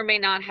clients may or may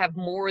not have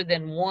more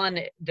than one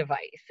device.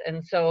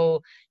 And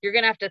so you're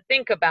going to have to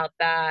think about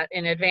that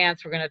in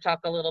advance. We're going to talk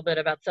a little bit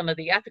about some of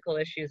the ethical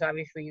issues.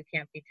 Obviously, you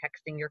can't be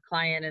texting your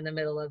client in the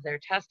middle of their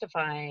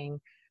testifying.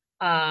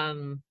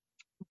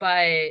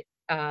 But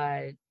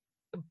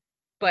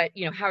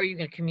how are you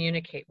going to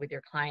communicate with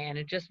your client,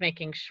 and just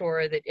making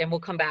sure that, and we'll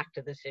come back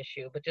to this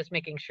issue, but just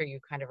making sure you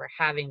kind of are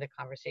having the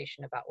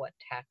conversation about what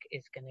tech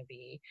is going to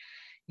be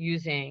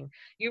using.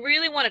 You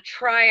really want to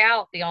try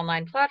out the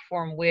online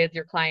platform with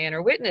your client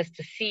or witness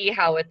to see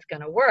how it's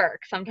going to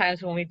work.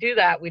 Sometimes when we do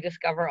that, we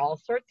discover all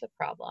sorts of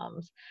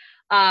problems.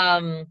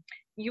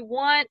 You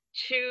want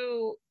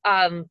to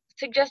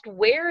suggest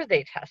where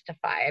they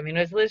testify. I mean,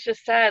 as Liz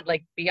just said,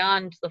 like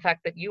beyond the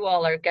fact that you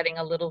all are getting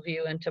a little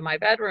view into my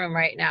bedroom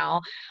right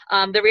now,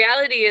 the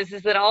reality is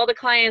that all the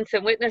clients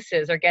and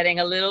witnesses are getting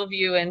a little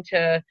view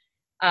into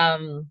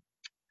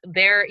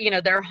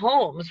their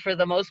homes for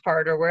the most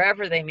part, or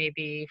wherever they may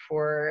be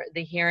for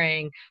the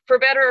hearing, for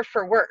better or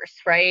for worse,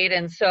 right?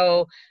 And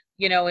so,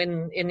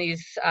 in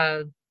these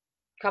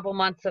couple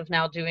months of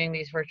now doing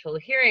these virtual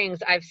hearings,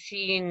 I've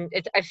seen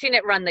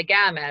it run the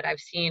gamut. I've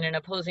seen an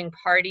opposing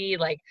party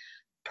like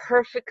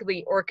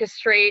perfectly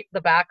orchestrate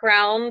the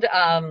background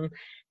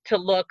to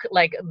look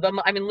like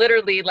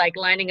literally like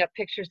lining up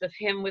pictures of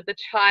him with the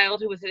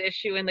child who was at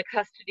issue in the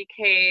custody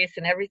case,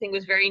 and everything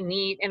was very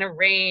neat and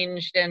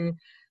arranged, and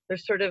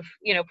there's sort of,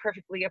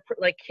 perfectly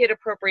like kid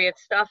appropriate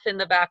stuff in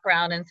the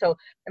background. And so,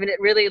 it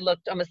really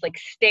looked almost like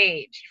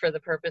staged for the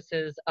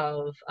purposes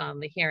of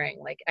the hearing,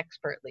 like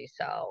expertly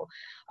so.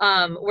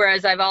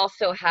 Whereas I've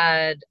also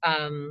had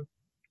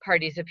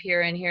parties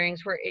appear in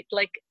hearings where it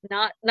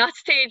not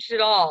staged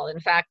at all. In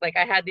fact, like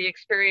I had the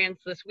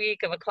experience this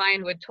week of a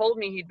client who had told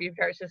me he'd be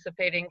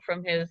participating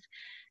from his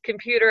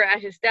computer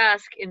at his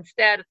desk,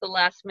 instead at the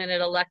last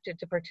minute elected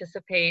to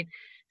participate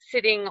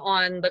sitting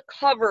on the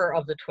cover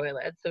of the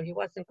toilet. So he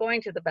wasn't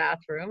going to the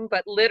bathroom,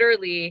 but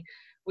literally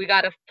we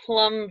got a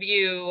plumb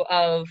view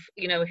of,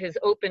 his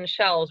open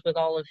shelves with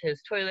all of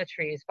his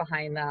toiletries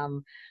behind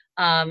them.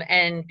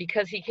 And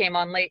because he came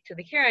on late to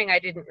the hearing, I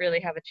didn't really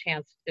have a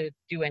chance to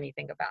do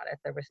anything about it.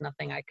 There was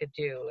nothing I could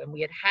do. And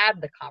we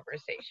had the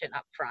conversation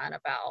up front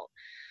about,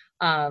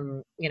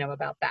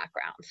 about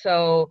background.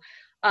 So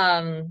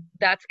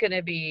that's going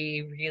to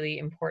be really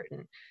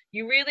important.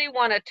 You really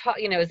want to talk,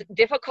 as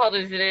difficult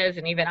as it is,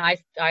 and even I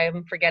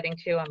am forgetting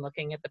too, I'm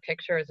looking at the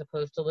picture as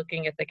opposed to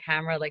looking at the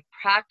camera, like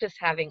practice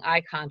having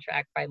eye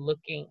contact by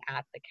looking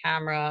at the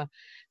camera,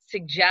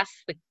 suggest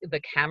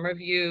the camera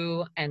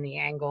view and the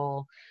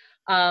angle.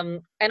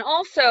 And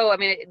also, I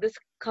mean, this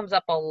comes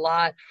up a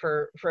lot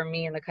for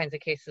me in the kinds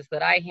of cases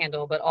that I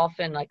handle, but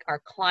often like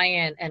our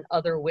client and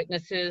other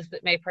witnesses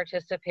that may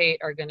participate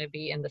are going to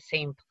be in the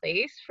same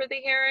place for the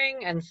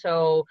hearing. And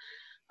so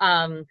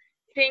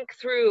think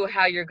through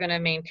how you're going to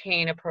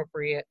maintain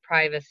appropriate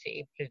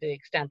privacy to the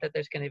extent that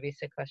there's going to be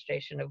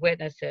sequestration of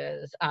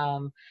witnesses.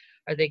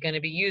 Are they going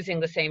to be using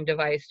the same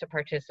device to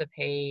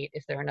participate?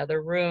 Is there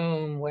another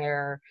room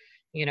where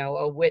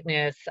a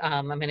witness,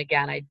 I mean,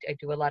 again, I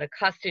do a lot of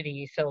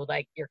custody. So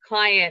like your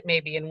client may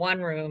be in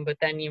one room, but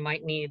then you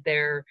might need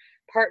their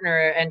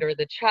partner and or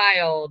the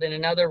child in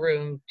another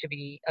room to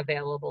be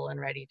available and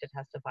ready to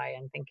testify,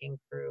 and thinking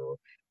through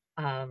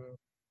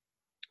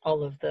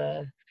all of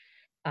the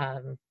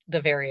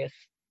various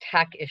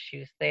tech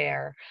issues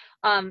there.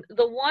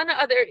 The one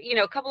other,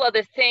 a couple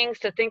other things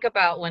to think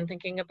about when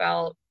thinking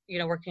about,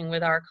 working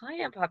with our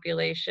client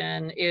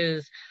population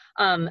is,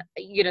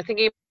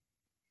 thinking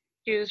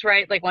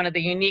right? Like one of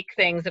the unique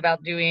things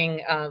about doing,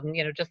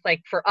 just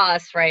like for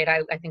us, right?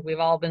 I think we've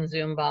all been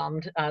Zoom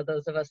bombed,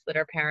 those of us that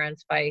are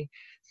parents, by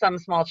some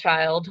small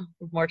child,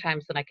 more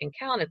times than I can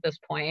count at this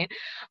point.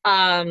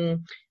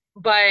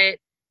 But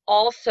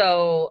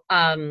also,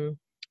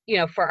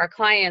 for our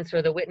clients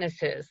or the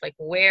witnesses, like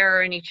where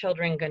are any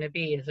children going to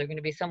be? Is there going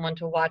to be someone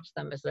to watch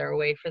them? Is there a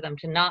way for them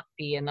to not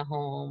be in the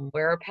home?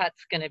 Where are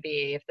pets going to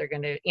be if they're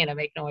going to,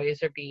 make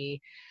noise or be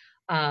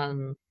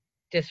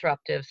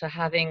disruptive? So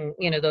having,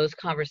 those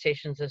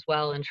conversations as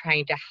well, and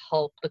trying to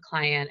help the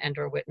client and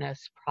or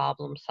witness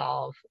problem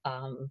solve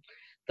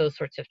those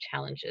sorts of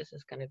challenges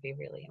is going to be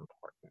really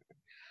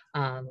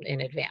important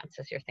in advance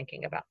as you're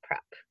thinking about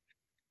prep.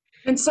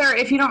 And Sarah,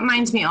 if you don't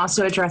mind me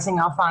also addressing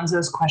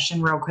Alfonso's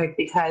question real quick,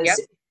 because Yep.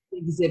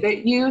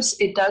 Exhibit use,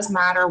 it does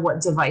matter what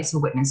device a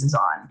witness is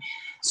on.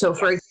 So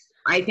for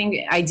I think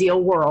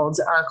ideal world,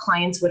 our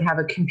clients would have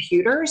a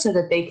computer so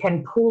that they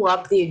can pull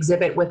up the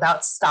exhibit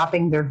without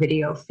stopping their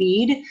video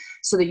feed,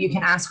 so that you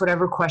can ask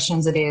whatever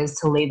questions it is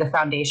to lay the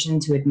foundation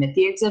to admit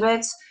the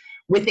exhibits.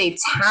 With a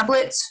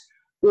tablet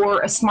or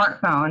a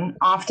smartphone,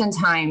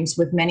 oftentimes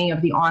with many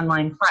of the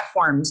online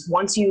platforms,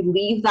 once you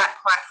leave that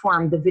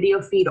platform, the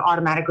video feed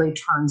automatically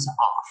turns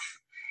off.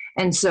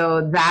 And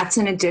so that's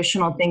an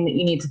additional thing that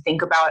you need to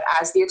think about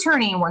as the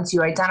attorney. Once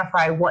you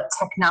identify what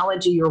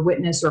technology your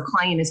witness or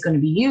client is going to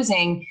be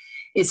using,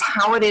 is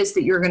how it is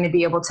that you're going to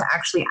be able to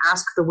actually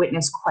ask the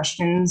witness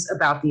questions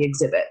about the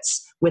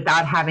exhibits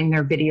without having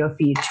their video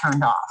feed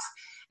turned off.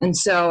 And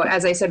so,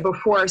 as I said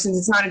before, since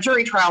it's not a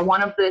jury trial,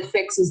 one of the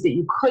fixes that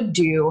you could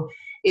do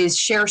is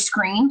share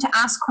screen to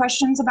ask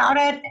questions about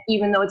it,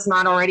 even though it's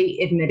not already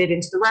admitted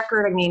into the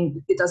record. I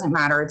mean, it doesn't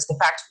matter. It's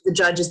the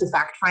judge is the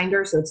fact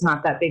finder, so it's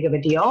not that big of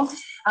a deal.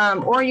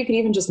 Or you can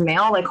even just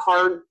mail like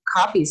hard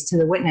copies to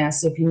the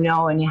witness if you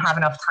know and you have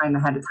enough time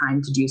ahead of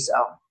time to do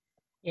so.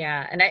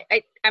 Yeah, and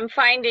I'm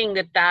finding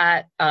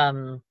that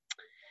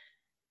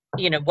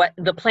what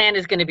the plan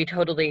is going to be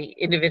totally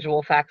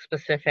individual fact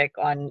specific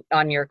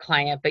on your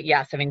client. But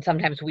yes, I mean,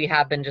 sometimes we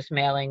have been just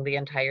mailing the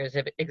entire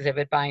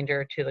exhibit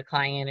binder to the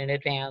client in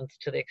advance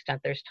to the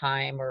extent there's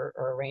time, or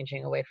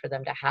arranging a way for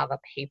them to have a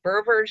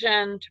paper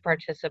version to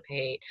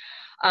participate.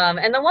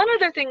 And the one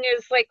other thing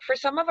is, like, for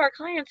some of our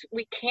clients,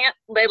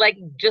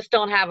 they just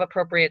don't have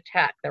appropriate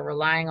tech. They're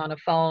relying on a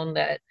phone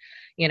that,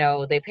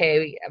 they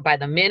pay by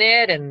the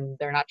minute, and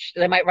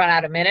they might run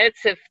out of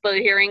minutes if the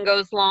hearing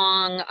goes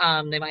long.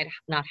 They might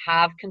not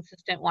have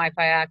consistent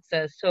Wi-Fi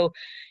access. So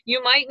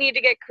you might need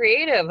to get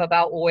creative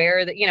about where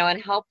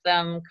and help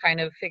them kind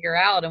of figure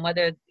out, and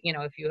whether,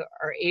 if you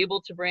are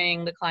able to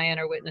bring the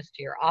client or witness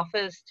to your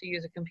office to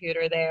use a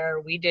computer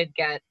there. We did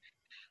get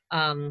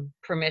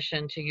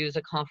permission to use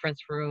a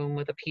conference room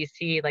with a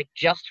PC, like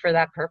just for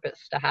that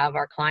purpose, to have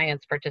our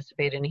clients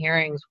participate in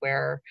hearings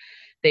where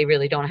they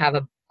really don't have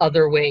a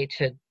other way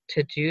to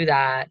do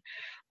that.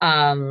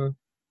 And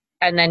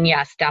then,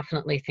 yes,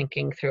 definitely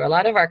thinking through. A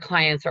lot of our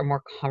clients are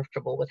more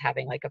comfortable with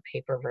having like a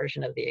paper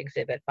version of the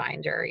exhibit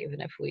binder, even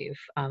if we've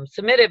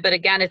submitted. But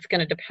again, it's going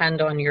to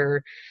depend on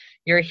your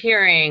your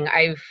hearing,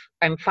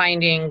 I'm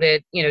finding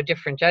that,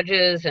 different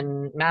judges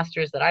and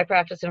masters that I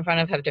practice in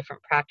front of have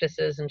different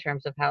practices in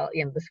terms of how,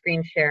 the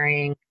screen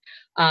sharing.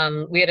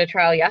 We had a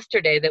trial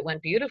yesterday that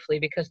went beautifully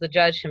because the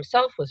judge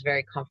himself was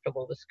very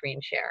comfortable with screen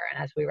share.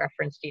 And as we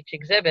referenced each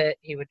exhibit,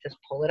 he would just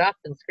pull it up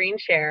and screen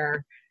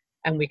share,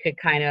 and we could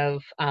kind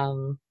of,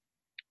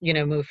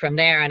 move from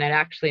there. And it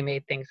actually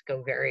made things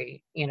go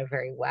very,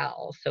 very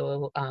well.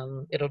 So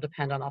it'll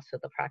depend on also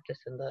the practice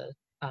and the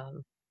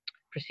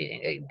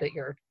proceeding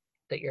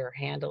that you're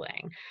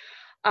handling.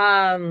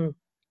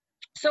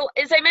 So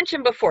as I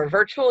mentioned before,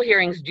 virtual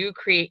hearings do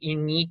create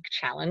unique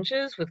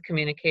challenges with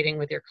communicating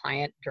with your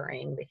client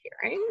during the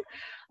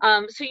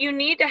hearing. So you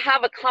need to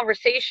have a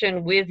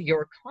conversation with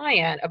your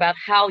client about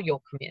how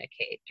you'll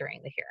communicate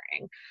during the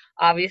hearing.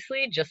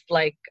 Obviously, just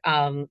like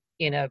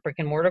in a brick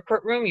and mortar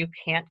courtroom, you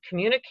can't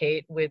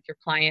communicate with your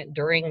client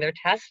during their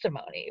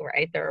testimony,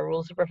 right? There are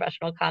rules of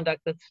professional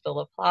conduct that still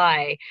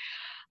apply.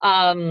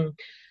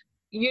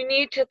 You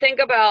need to think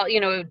about,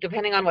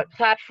 depending on what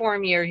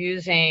platform you're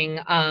using,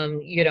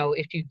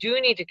 if you do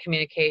need to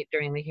communicate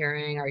during the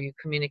hearing, are you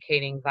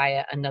communicating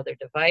via another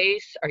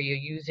device? Are you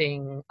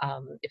using,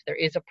 if there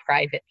is a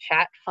private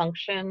chat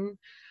function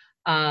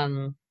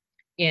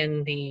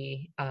in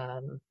the,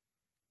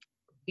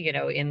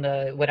 in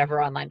the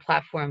whatever online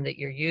platform that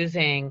you're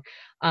using?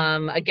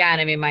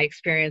 Again, my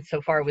experience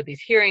so far with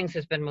these hearings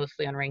has been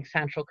mostly on Ring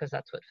Central because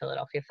that's what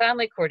Philadelphia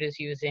Family Court is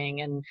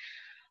using. And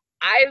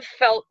I've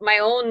felt my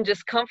own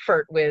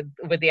discomfort with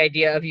the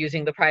idea of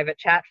using the private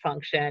chat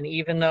function,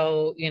 even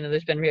though,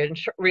 there's been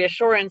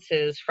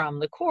reassurances from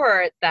the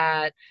court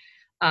that,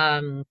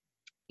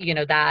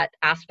 that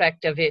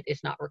aspect of it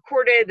is not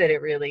recorded, that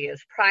it really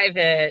is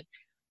private.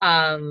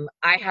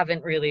 I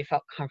haven't really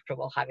felt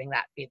comfortable having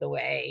that be the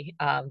way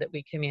that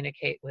we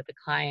communicate with the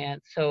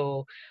client.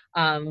 So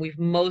we've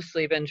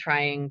mostly been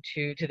trying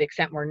to the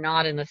extent we're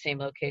not in the same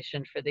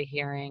location for the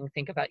hearing,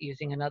 think about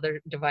using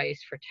another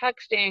device for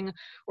texting,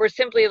 or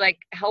simply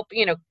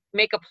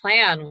make a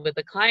plan with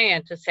the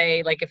client to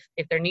say,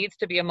 if there needs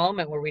to be a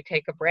moment where we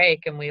take a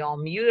break and we all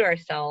mute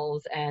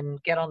ourselves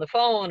and get on the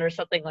phone or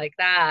something like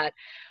that,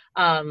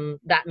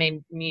 that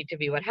may need to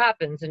be what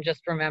happens. And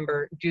just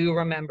remember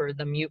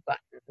the mute button.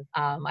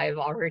 I've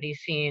already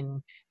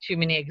seen too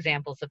many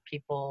examples of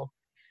people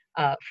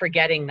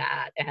forgetting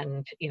that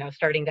and,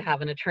 starting to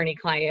have an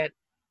attorney-client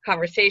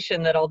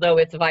conversation that, although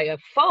it's via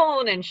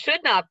phone and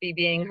should not be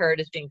being heard,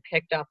 is being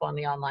picked up on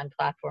the online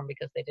platform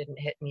because they didn't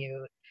hit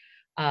mute,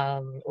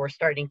 or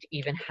starting to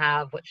even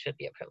have what should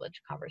be a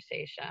privileged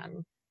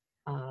conversation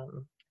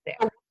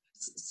there.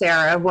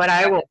 Sarah, what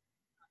I will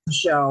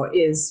show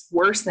is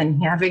worse than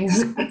having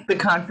the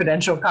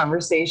confidential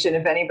conversation.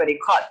 If anybody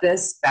caught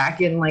this back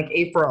in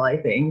April, I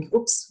think.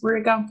 Oops,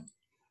 where'd it go?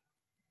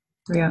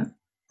 Yeah.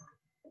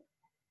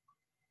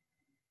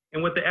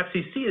 And what the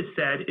FCC has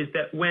said is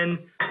that when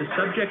the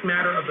subject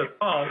matter of the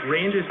call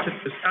ranges to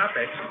the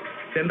topics,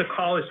 then the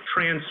call is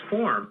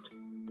transformed.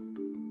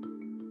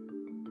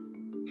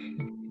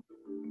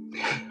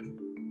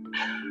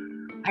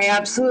 I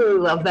absolutely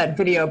love that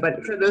video,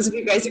 but for those of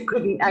you guys who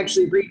couldn't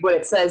actually read what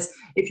it says,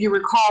 if you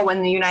recall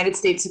when the United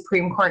States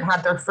Supreme Court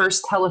had their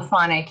first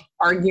telephonic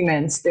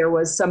arguments, there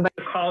was somebody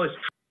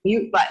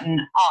mute button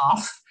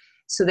off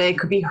so they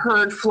could be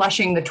heard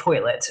flushing the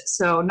toilet.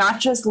 So not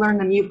just learn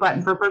the mute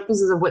button for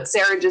purposes of what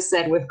Sarah just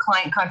said with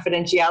client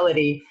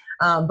confidentiality,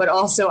 but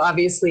also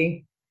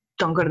obviously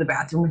don't go to the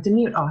bathroom with the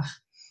mute off.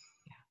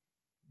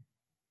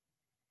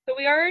 So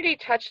we already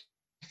touched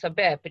a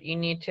bit, but you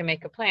need to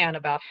make a plan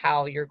about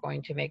how you're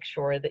going to make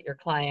sure that your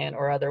client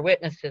or other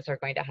witnesses are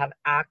going to have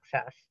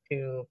access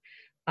to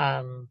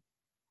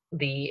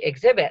the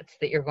exhibits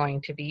that you're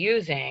going to be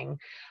using.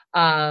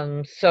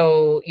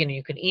 So,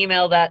 you can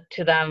email that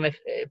to them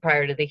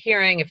prior to the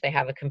hearing if they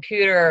have a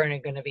computer and are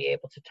going to be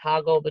able to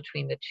toggle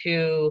between the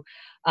two,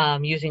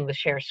 using the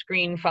share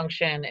screen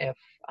function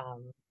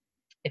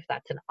if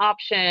that's an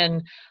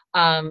option.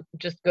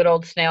 Just good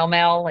old snail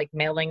mail, like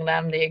mailing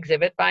them the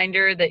exhibit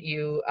binder that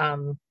you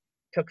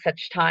took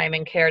such time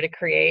and care to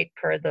create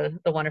per the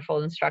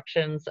wonderful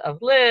instructions of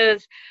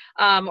Liz,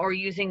 or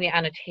using the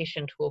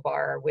annotation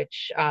toolbar,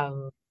 which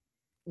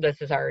Liz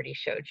has already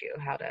showed you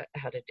how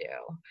to do.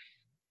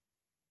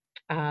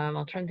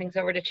 I'll turn things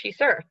over to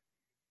Chi-Sur.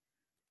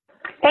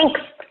 Thanks.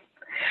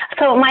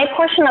 So my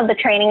portion of the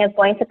training is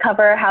going to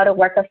cover how to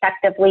work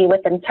effectively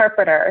with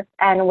interpreters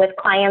and with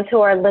clients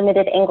who are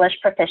limited English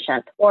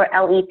proficient, or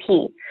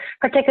LEP,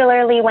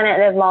 particularly when it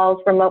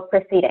involves remote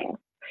proceedings.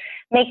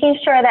 Making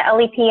sure that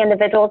LEP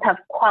individuals have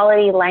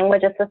quality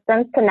language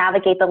assistance to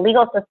navigate the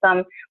legal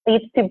system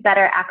leads to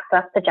better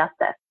access to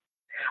justice.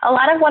 A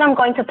lot of what I'm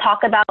going to talk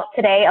about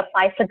today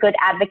applies to good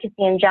advocacy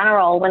in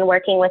general when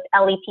working with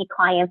LEP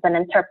clients and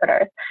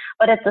interpreters,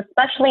 but it's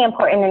especially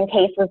important in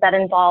cases that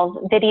involve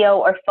video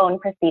or phone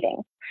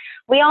proceedings.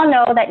 We all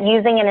know that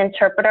using an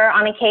interpreter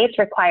on a case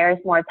requires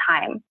more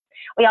time.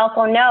 We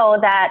also know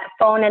that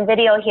phone and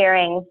video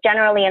hearings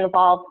generally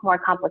involve more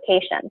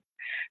complications.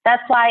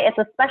 That's why it's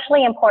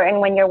especially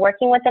important when you're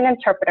working with an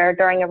interpreter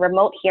during a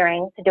remote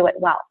hearing to do it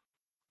well.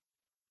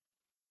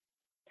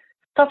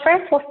 So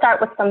first, we'll start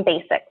with some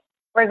basics.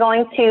 We're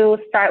going to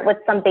start with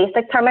some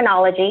basic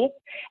terminology,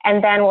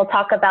 and then we'll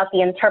talk about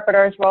the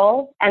interpreter's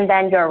role, and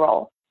then your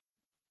role.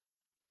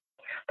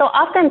 So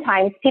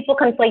oftentimes, people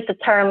conflate the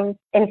terms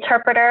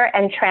interpreter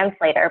and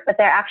translator, but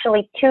they're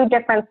actually two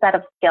different set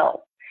of skills.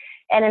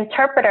 An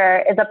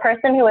interpreter is a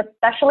person who is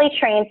specially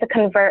trained to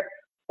convert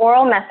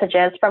oral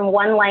messages from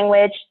one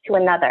language to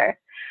another.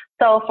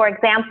 So for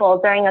example,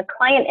 during a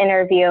client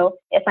interview,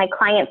 if my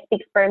client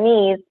speaks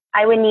Burmese,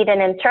 I would need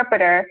an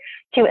interpreter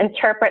to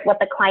interpret what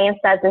the client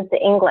says into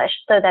English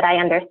so that I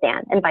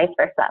understand, and vice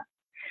versa.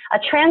 A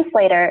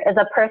translator is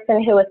a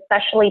person who is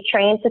specially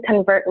trained to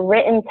convert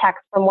written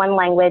text from one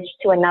language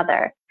to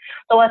another.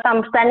 So if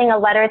I'm sending a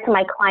letter to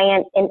my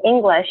client in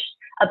English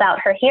about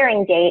her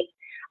hearing date,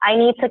 I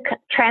need to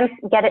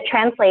get it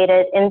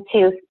translated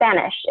into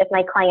Spanish if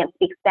my client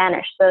speaks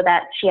Spanish so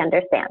that she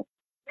understands.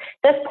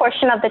 This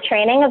portion of the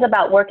training is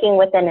about working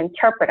with an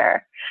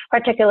interpreter,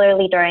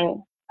 particularly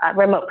during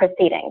remote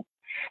proceedings.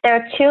 There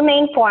are two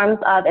main forms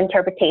of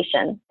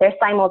interpretation. There's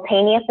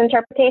simultaneous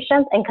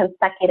interpretations and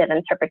consecutive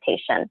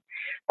interpretation.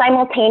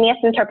 Simultaneous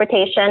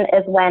interpretation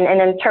is when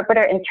an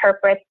interpreter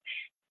interprets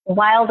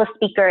while the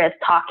speaker is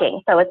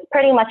talking. So it's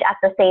pretty much at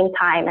the same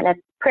time, and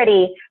it's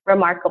pretty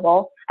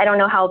remarkable. I don't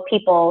know how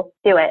people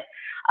do it,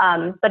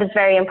 but it's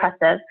very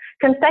impressive.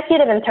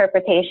 Consecutive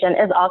interpretation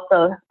is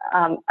also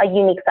a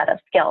unique set of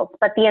skills,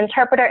 but the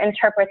interpreter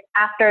interprets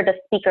after the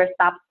speaker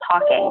stops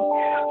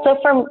talking. So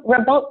for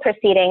remote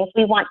proceedings,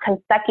 we want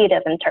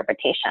consecutive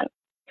interpretation.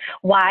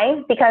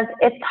 Why? Because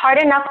it's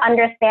hard enough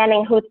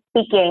understanding who's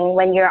speaking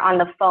when you're on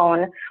the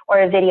phone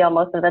or a video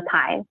most of the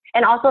time,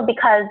 and also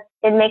because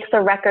it makes the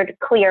record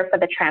clear for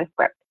the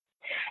transcript.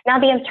 Now,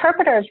 the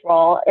interpreter's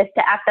role is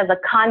to act as a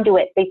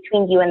conduit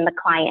between you and the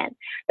client.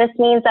 This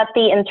means that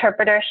the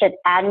interpreter should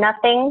add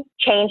nothing,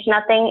 change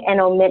nothing,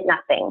 and omit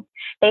nothing.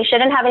 They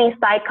shouldn't have any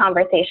side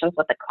conversations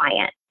with the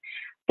client.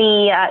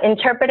 The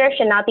interpreter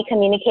should not be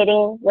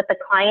communicating with the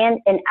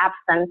client in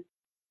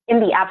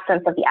the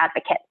absence of the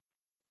advocate.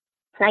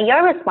 Now,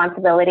 your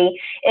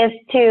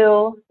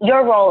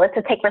role is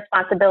to take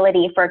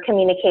responsibility for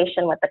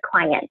communication with the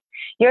client.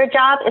 Your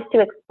job is to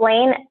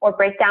explain or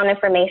break down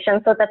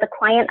information so that the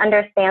client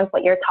understands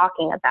what you're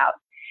talking about.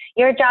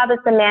 Your job is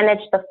to manage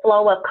the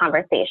flow of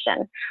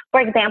conversation. For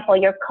example,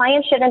 your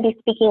client shouldn't be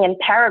speaking in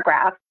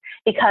paragraphs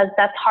because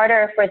that's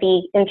harder for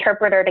the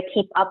interpreter to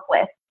keep up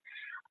with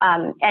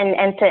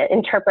and to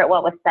interpret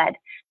what was said.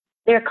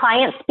 Your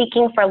client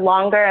speaking for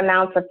longer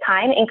amounts of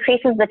time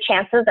increases the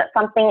chances that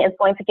something is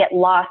going to get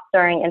lost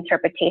during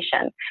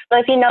interpretation. So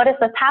if you notice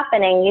this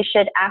happening, you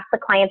should ask the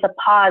client to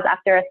pause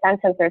after a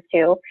sentence or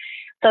two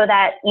so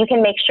that you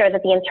can make sure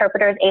that the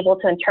interpreter is able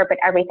to interpret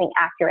everything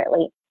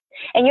accurately.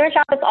 And your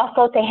job is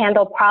also to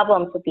handle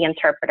problems with the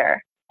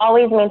interpreter.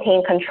 Always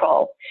maintain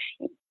control.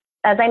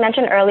 As I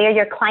mentioned earlier,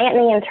 your client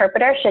and the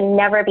interpreter should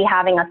never be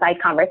having a side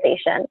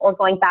conversation or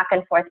going back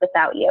and forth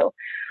without you.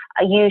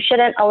 You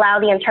shouldn't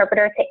allow the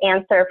interpreter to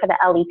answer for the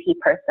LEP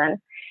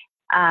person.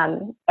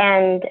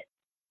 And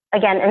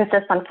again,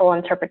 insist on full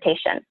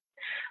interpretation.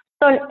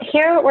 So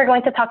here we're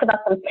going to talk about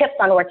some tips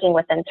on working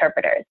with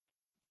interpreters.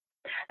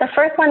 The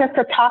first one is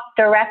to talk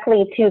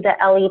directly to the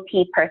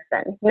LEP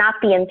person, not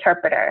the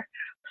interpreter.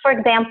 For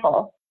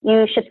example,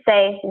 you should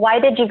say, "Why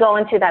did you go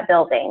into that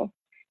building?"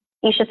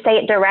 You should say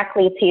it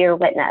directly to your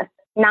witness,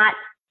 not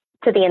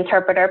to the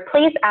interpreter.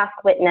 "Please ask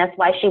witness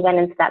why she went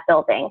into that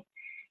building."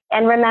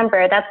 And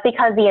remember, that's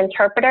because the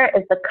interpreter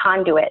is the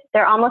conduit.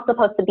 They're almost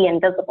supposed to be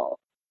invisible.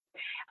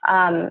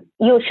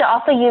 You should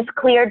also use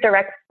clear,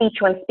 direct speech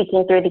when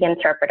speaking through the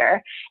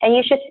interpreter. And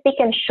you should speak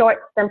in short,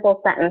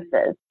 simple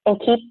sentences and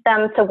keep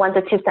them to 1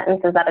 to 2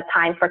 sentences at a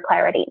time for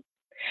clarity.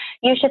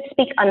 You should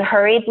speak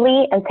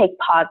unhurriedly and take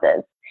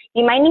pauses.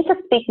 You might need to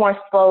speak more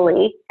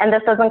slowly, and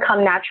this doesn't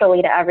come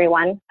naturally to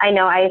everyone. I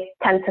know I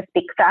tend to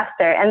speak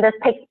faster, and this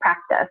takes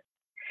practice.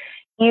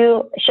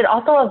 You should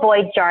also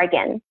avoid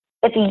jargon.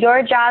 It's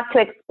your job to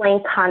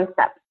explain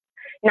concepts,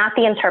 not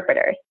the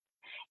interpreters.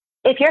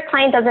 If your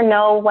client doesn't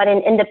know what an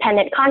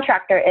independent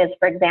contractor is,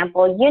 for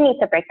example, you need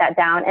to break that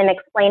down and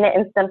explain it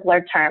in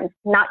simpler terms,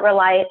 not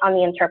rely on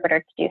the interpreter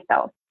to do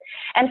so.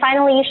 And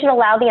finally, you should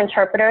allow the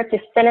interpreter to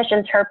finish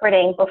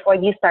interpreting before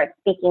you start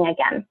speaking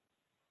again.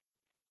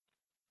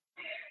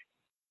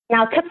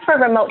 Now, tips for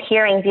remote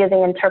hearings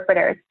using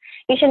interpreters.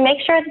 You should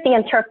make sure that the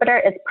interpreter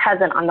is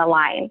present on the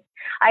line.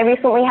 I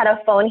recently had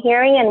a phone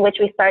hearing in which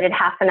we started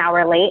half an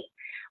hour late,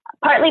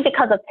 partly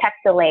because of tech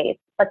delays.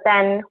 But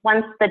then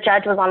once the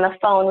judge was on the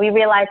phone, we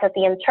realized that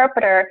the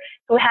interpreter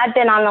who had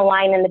been on the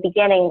line in the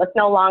beginning was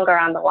no longer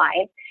on the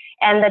line.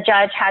 And the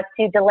judge had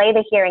to delay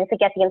the hearing to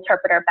get the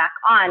interpreter back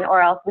on,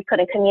 or else we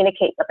couldn't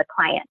communicate with the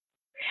client.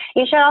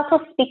 You should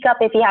also speak up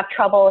if you have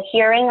trouble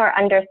hearing or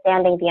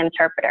understanding the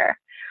interpreter.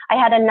 I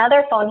had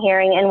another phone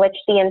hearing in which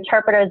the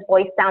interpreter's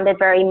voice sounded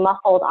very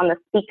muffled on the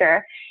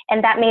speaker,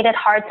 and that made it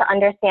hard to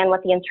understand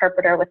what the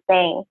interpreter was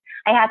saying.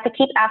 I had to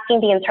keep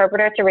asking the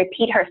interpreter to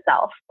repeat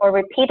herself, or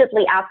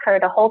repeatedly ask her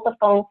to hold the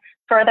phone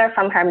further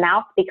from her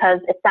mouth because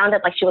it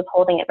sounded like she was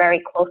holding it very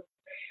close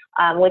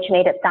which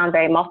made it sound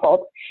very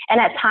muffled. And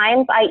at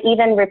times, I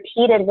even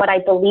repeated what I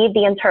believe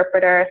the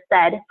interpreter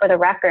said for the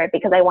record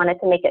because I wanted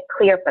to make it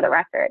clear for the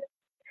record.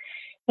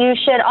 You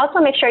should also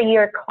make sure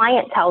your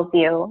client tells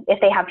you if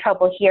they have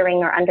trouble hearing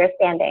or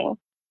understanding.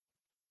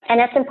 And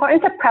it's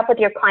important to prep with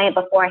your client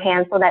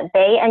beforehand so that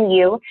they and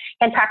you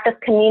can practice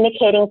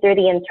communicating through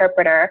the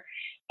interpreter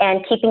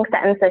and keeping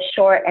sentences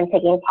short and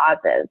taking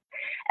pauses.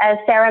 As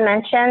Sarah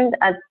mentioned,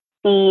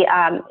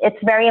 it's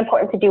very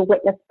important to do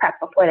witness prep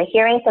before the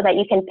hearing so that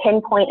you can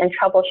pinpoint and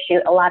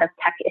troubleshoot a lot of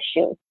tech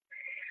issues.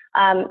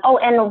 Oh,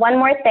 and one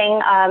more thing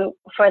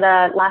for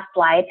the last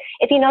slide.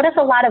 If you notice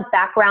a lot of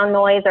background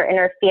noise or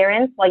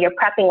interference while you're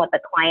prepping with the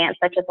client,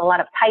 such as a lot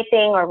of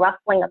typing or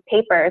rustling of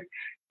papers,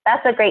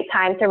 that's a great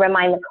time to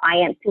remind the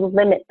client to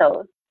limit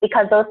those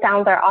because those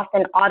sounds are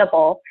often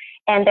audible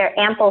and they're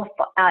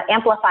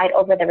amplified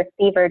over the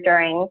receiver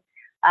during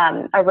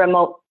a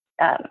remote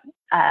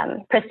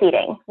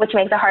proceeding, which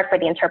makes it hard for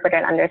the interpreter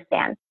to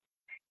understand.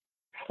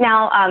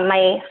 Now,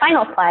 my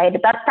final slide,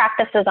 best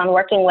practices on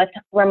working with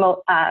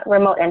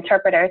remote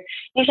interpreters.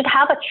 You should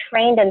have a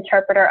trained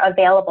interpreter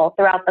available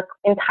throughout the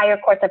entire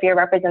course of your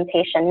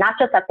representation, not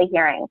just at the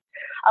hearing.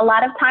 A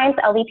lot of times,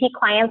 LEP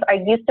clients are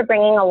used to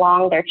bringing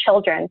along their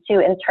children to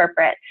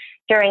interpret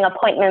during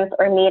appointments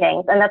or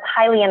meetings, and that's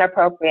highly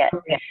inappropriate.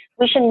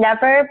 We should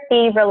never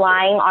be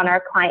relying on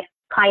our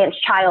client's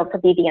child to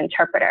be the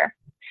interpreter.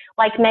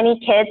 Like many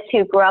kids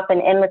who grew up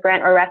in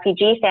immigrant or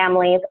refugee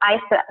families, I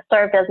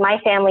served as my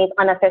family's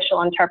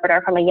unofficial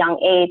interpreter from a young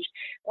age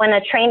when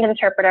a trained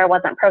interpreter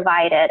wasn't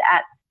provided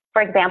at,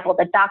 for example,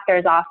 the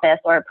doctor's office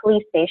or a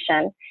police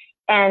station.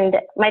 And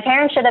my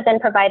parents should have been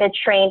provided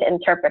trained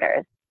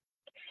interpreters.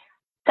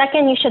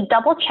 Second, you should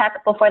double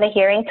check before the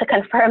hearing to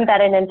confirm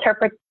that an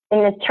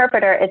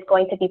interpreter is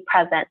going to be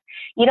present.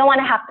 You don't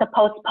want to have to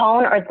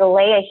postpone or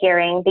delay a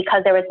hearing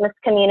because there was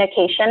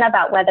miscommunication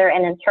about whether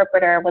an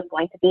interpreter was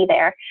going to be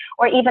there.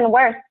 Or even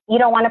worse, you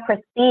don't want to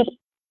proceed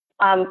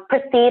on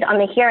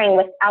the hearing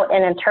without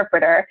an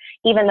interpreter,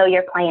 even though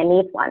your client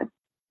needs one.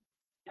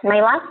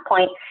 My last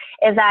point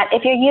is that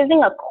if you're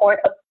using a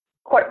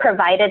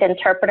court-provided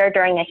interpreter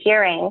during a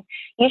hearing,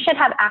 you should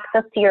have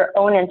access to your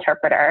own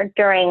interpreter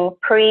during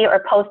pre-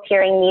 or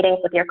post-hearing meetings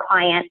with your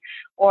client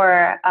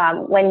or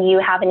when you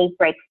have any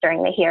breaks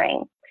during the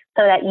hearing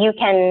so that you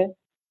can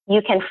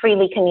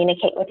freely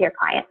communicate with your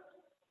client.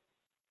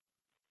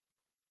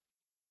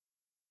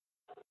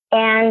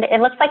 And it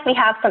looks like we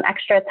have some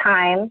extra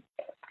time.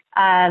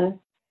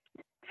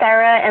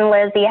 Sarah and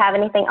Liz, do you have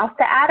anything else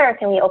to add or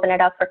can we open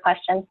it up for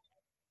questions?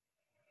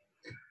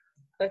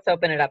 Let's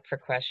open it up for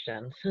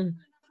questions.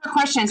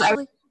 Questions. I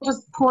was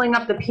just pulling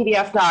up the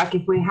PDF doc.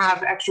 If we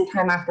have extra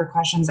time after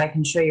questions, I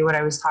can show you what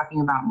I was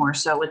talking about more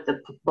so with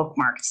the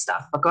bookmarked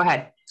stuff. But go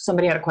ahead.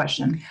 Somebody had a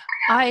question.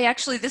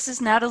 This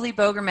is Natalie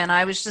Bogerman.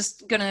 I was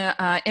just going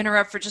to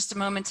interrupt for just a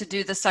moment to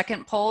do the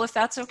second poll, if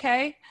that's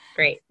okay.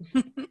 Great.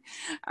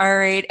 All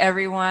right,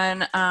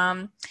 everyone.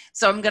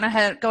 So I'm going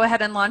to go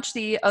ahead and launch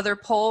the other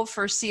poll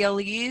for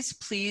CLEs.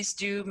 Please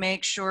do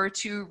make sure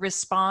to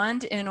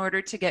respond in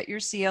order to get your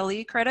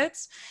CLE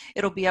credits.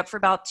 It'll be up for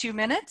about 2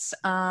 minutes,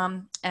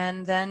 and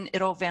then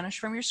it'll vanish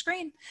from your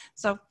screen.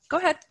 So go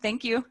ahead.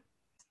 Thank you.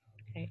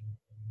 Okay.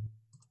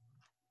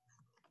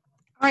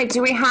 All right,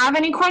 do we have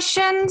any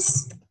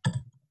questions?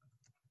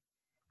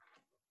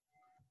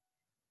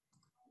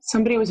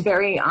 Somebody was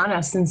very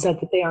honest and said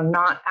that they are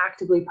not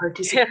actively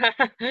participating.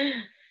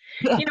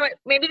 You know what,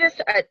 maybe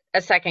just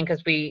a second,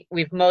 because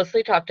we've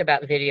mostly talked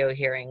about video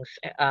hearings,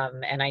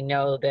 and I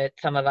know that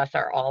some of us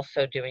are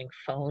also doing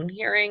phone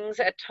hearings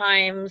at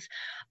times.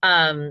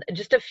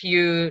 Just a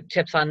few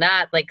tips on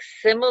that, like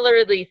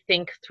similarly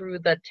think through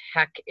the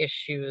tech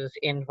issues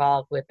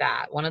involved with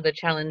that. One of the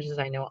challenges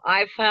I know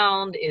I've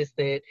found is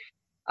that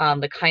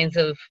the kinds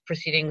of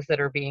proceedings that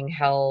are being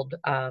held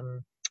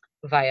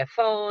via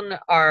phone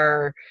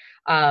are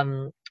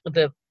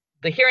the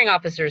hearing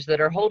officers that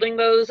are holding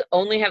those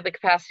only have the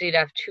capacity to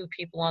have 2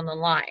 people on the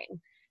line.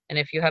 And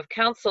if you have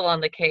counsel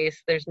on the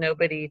case, there's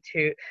nobody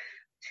they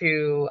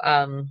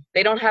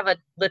don't have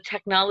the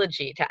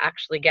technology to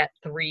actually get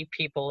 3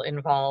 people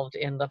involved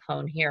in the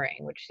phone hearing,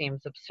 which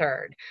seems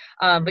absurd.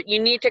 But you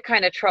need to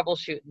kind of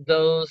troubleshoot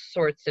those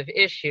sorts of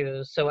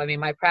issues. So, I mean,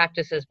 my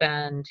practice has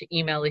been to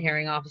email the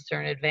hearing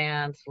officer in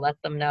advance, let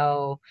them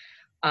know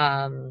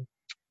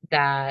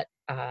that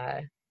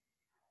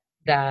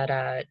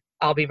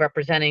I'll be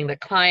representing the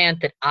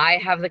client, that I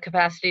have the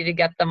capacity to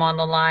get them on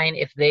the line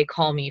if they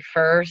call me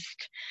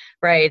first,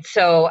 right?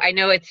 So I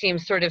know it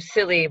seems sort of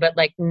silly, but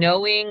like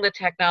knowing the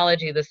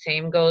technology, the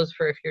same goes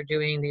for if you're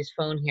doing these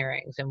phone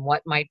hearings and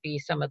what might be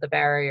some of the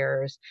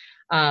barriers.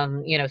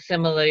 You know,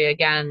 similarly,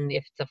 again,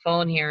 if it's a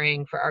phone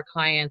hearing for our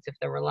clients, if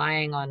they're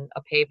relying on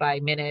a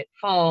pay-by-minute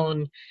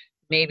phone,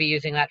 maybe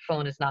using that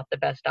phone is not the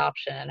best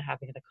option, and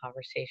having the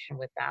conversation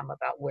with them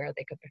about where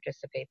they could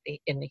participate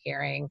in the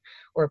hearing,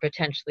 or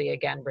potentially,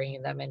 again,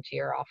 bringing them into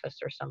your office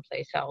or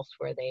someplace else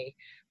where they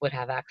would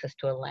have access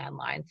to a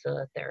landline so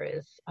that there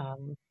is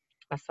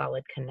a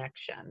solid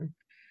connection.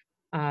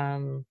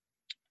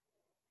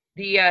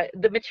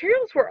 The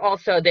materials were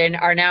also then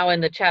are now in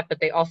the chat, but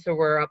they also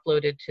were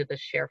uploaded to the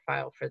share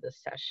file for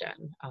this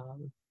session.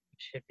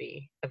 Should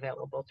be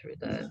available through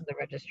the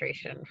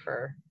registration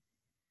for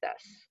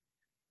this.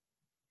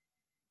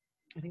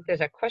 I think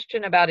there's a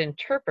question about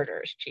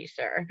interpreters,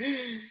 Cheeser.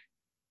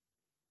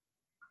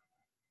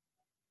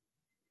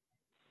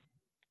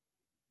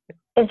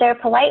 Is there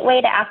a polite way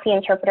to ask the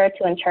interpreter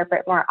to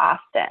interpret more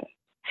often?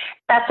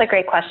 That's a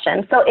great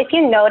question. So if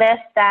you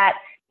notice that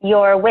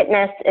your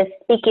witness is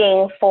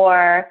speaking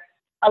for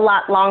a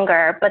lot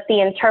longer, but the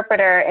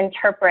interpreter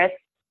interprets,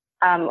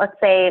 let's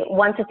say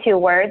 1 to 2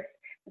 words,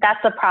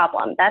 that's a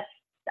problem.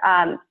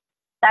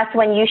 That's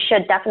when you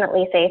should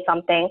definitely say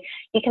something.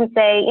 You can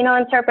say, you know,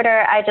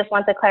 interpreter, I just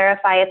want to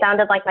clarify. It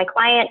sounded like my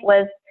client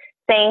was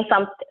saying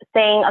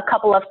a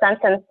couple of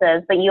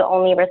sentences, but you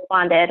only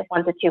responded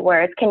 1 to 2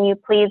 words. Can you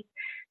please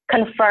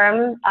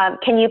confirm?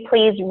 Can you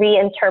please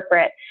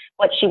reinterpret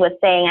what she was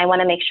saying? I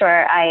want to make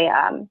sure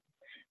I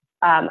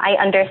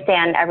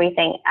understand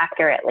everything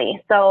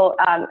accurately. So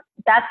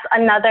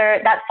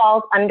that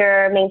falls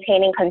under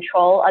maintaining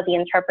control of the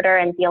interpreter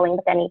and dealing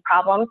with any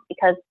problems,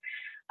 because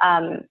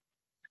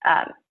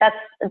that's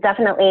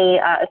definitely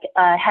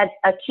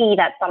a key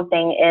that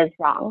something is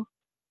wrong.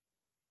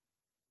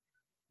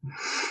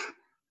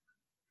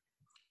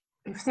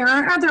 If there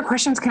aren't other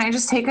questions, can I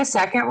just take a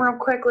second real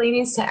quick,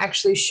 ladies, to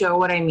actually show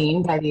what I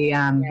mean by the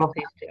book?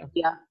 Please do.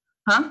 Yeah.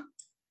 Huh?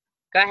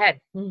 Go ahead.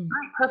 All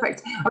right,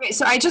 perfect. Okay,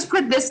 so I just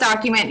put this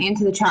document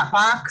into the chat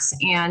box,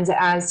 and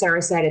as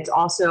Sarah said, it's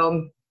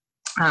also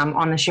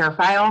on the share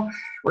file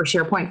or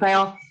SharePoint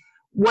file.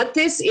 What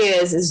this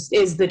is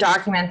the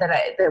document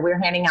that we're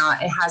handing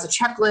out. It has a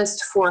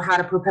checklist for how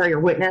to prepare your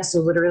witness. So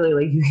literally,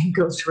 like, you can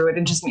go through it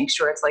and just make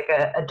sure it's like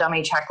a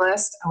dummy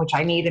checklist, which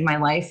I need in my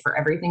life for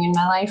everything in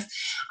my life.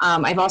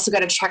 I've also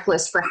got a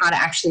checklist for how to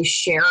actually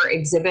share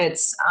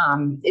exhibits.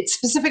 It's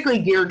specifically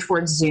geared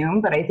towards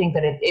Zoom, but I think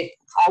that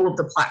all of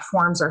the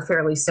platforms are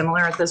fairly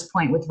similar at this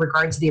point with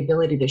regard to the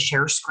ability to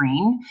share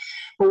screen.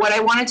 But what I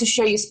wanted to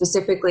show you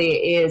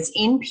specifically is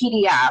in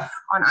PDF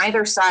on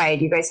either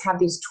side, you guys have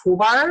these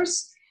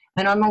toolbars.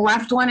 And on the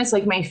left one is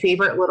like my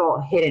favorite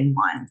little hidden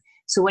one.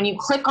 So when you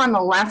click on the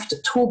left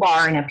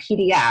toolbar in a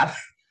PDF,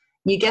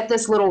 you get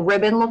this little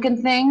ribbon looking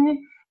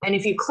thing. And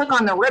if you click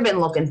on the ribbon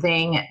looking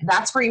thing,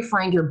 that's where you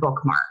find your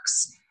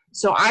bookmarks.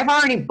 So I've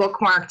already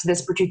bookmarked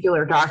this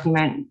particular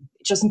document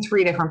just in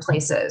 3 different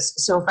places.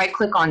 So if I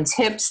click on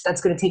tips,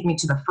 that's going to take me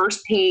to the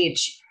first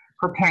page.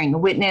 Preparing the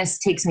witness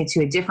takes me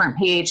to a different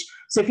page.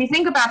 So if you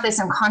think about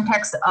this in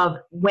context of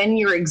when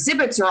your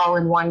exhibits are all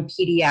in one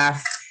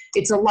PDF,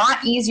 it's a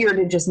lot easier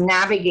to just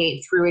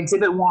navigate through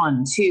exhibit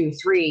 1, 2,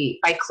 3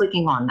 by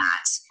clicking on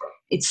that.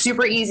 It's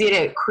super easy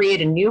to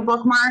create a new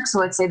bookmark. So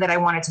let's say that I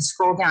wanted to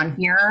scroll down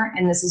here,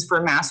 and this is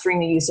for mastering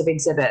the use of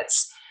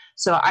exhibits.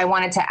 So I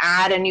wanted to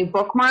add a new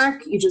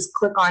bookmark. You just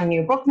click on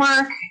new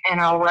bookmark,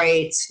 and I'll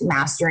write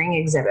mastering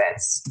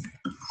exhibits.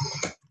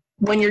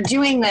 When you're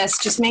doing this,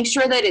 just make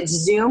sure that it's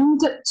zoomed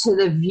to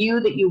the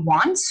view that you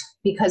want,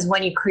 because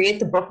when you create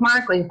the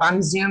bookmark, like if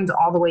I'm zoomed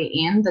all the way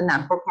in, then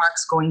that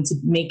bookmark's going to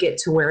make it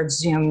to where it's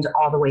zoomed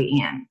all the way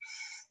in.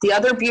 The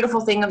other beautiful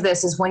thing of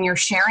this is when you're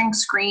sharing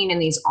screen in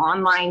these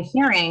online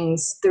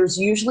hearings, there's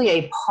usually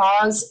a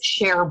pause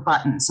share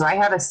button. So I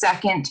have a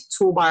second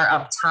toolbar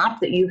up top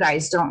that you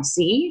guys don't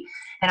see,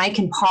 and I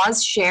can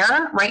pause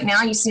share. Right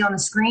now you see on the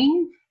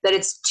screen that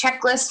it's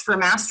checklist for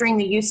mastering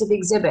the use of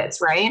exhibits,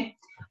 right?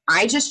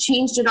 I just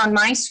changed it on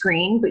my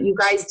screen, but you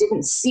guys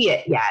didn't see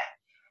it yet.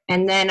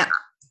 And then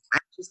I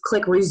just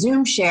click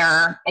resume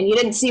share, and you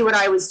didn't see what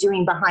I was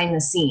doing behind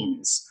the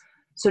scenes.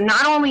 So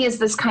not only is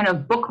this kind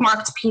of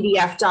bookmarked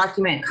PDF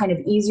document kind of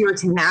easier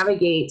to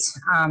navigate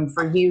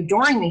for you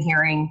during the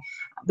hearing,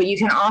 but you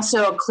can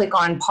also click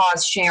on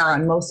pause share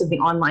on most of the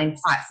online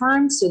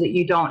platforms so that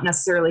you don't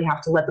necessarily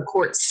have to let the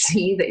court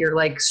see that you're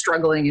like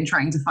struggling and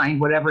trying to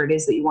find whatever it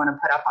is that you want to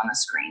put up on the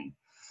screen.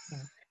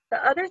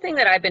 The other thing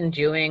that I've been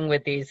doing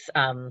with these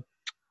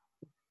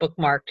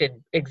bookmarked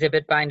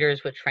exhibit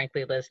binders, which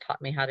frankly Liz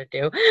taught me how to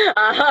do,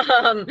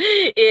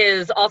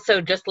 is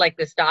also just like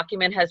this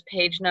document has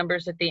page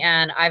numbers at the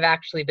end. I've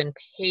actually been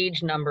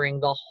page numbering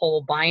the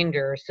whole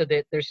binder so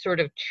that there's sort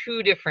of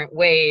 2 different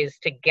ways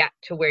to get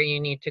to where you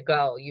need to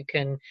go. You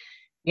can,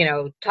 you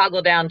know,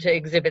 toggle down to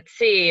exhibit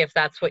C if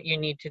that's what you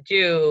need to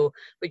do,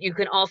 but you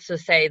can also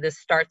say this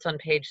starts on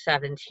page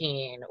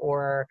 17,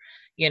 or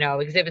you know,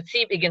 exhibit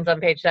C begins on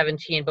page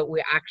 17, but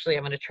I'm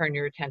going to turn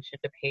your attention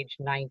to page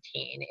 19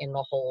 in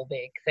the whole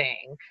big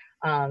thing.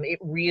 It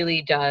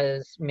really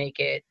does make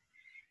it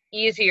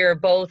easier,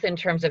 both in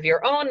terms of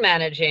your own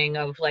managing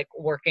of like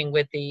working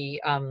with the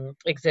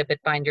exhibit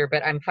binder,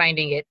 but I'm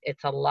finding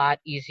it's a lot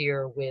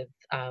easier with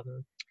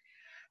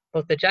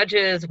both the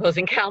judges,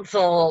 opposing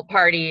counsel,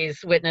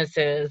 parties,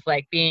 witnesses,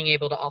 like being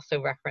able to also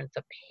reference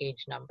a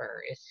page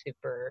number is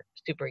super,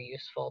 super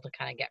useful to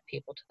kind of get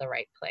people to the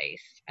right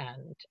place.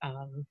 And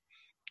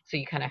so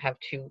you kind of have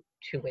two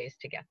ways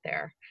to get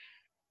there.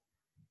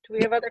 Do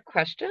we have other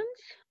questions?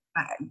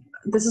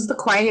 This is the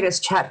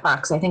quietest chat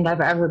box I think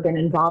I've ever been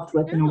involved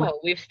with. No,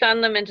 we've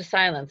stunned them into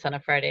silence on a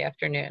Friday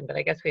afternoon, but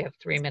I guess we have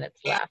 3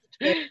 minutes left.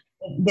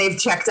 They've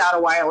checked out a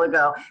while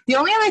ago. The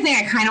only other thing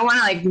I kind of want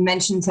to like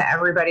mention to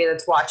everybody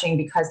that's watching,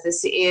 because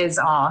this is,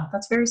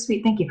 that's very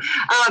sweet. Thank you.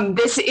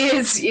 This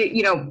is,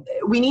 you know,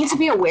 we need to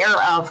be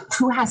aware of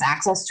who has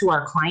access to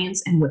our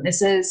clients and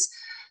witnesses.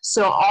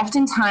 So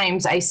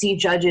oftentimes I see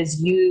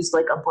judges use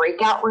like a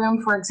breakout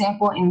room, for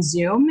example, in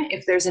Zoom,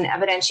 if there's an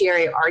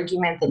evidentiary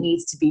argument that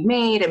needs to be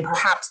made and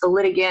perhaps the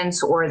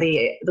litigants or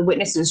the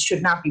witnesses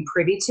should not be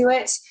privy to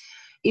it.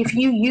 If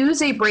you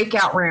use a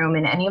breakout room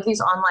in any of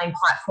these online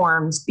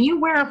platforms, be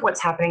aware of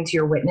what's happening to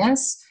your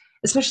witness,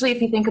 especially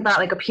if you think about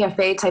like a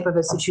PFA type of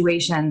a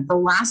situation. The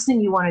last thing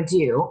you want to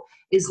do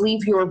is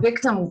leave your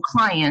victim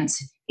client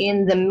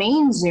in the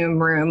main Zoom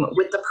room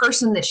with the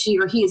person that she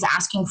or he is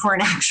asking for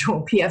an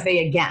actual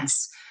PFA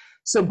against.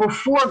 So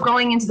before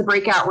going into the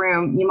breakout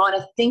room, you want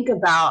to think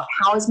about,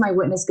 how is my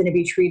witness going to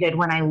be treated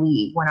when I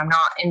leave, when I'm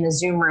not in the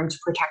Zoom room to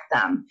protect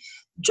them?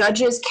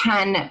 Judges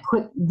can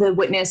put the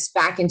witness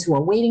back into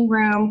a waiting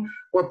room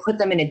or put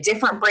them in a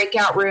different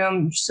breakout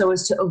room so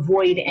as to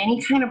avoid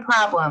any kind of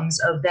problems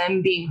of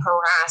them being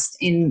harassed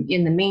in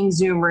the main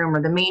Zoom room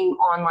or the main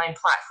online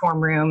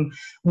platform room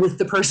with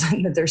the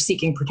person that they're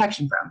seeking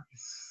protection from.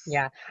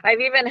 Yeah,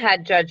 I've even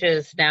had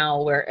judges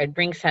now where at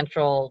Ring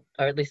Central,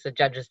 or at least the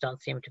judges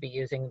don't seem to be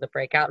using the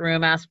breakout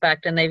room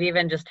aspect, and they've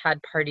even just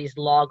had parties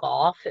log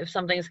off if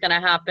something's going to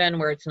happen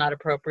where it's not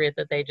appropriate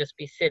that they just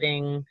be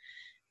sitting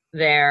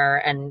there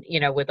and, you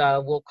know, with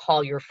a, we'll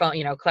call your phone,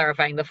 you know,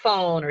 clarifying the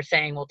phone or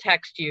saying we'll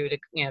text you to,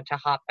 you know, to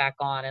hop back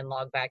on and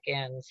log back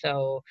in.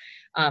 So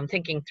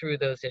thinking through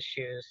those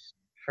issues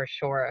for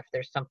sure, if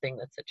there's something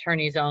that's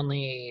attorneys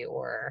only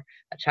or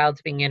a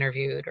child's being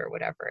interviewed or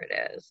whatever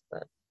it is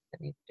that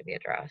needs to be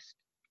addressed.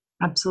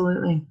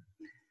 Absolutely.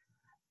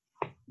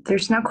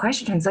 There's no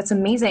questions. That's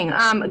amazing.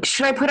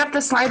 Should I put up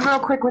the slide real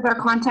quick with our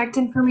contact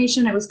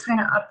information? It was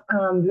kind of up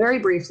very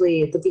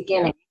briefly at the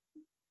beginning,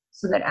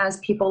 so that as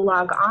people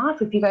log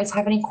off, if you guys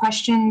have any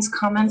questions,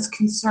 comments,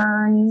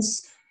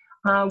 concerns,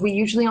 we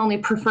usually only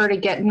prefer to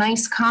get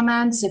nice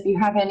comments. If you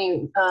have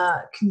any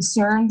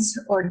concerns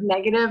or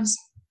negatives,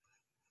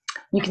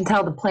 you can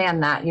tell the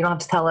plan that. You don't have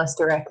to tell us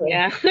directly.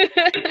 Yeah.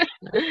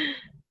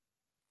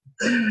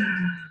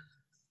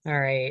 All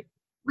right.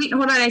 Wait,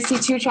 hold on. I see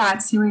 2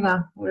 chats. Here we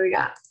go. What do we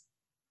got?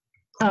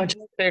 Oh,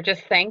 they're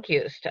just thank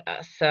yous to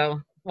us.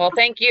 So, well,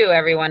 thank you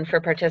everyone for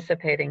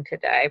participating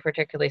today,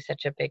 particularly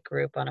such a big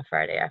group on a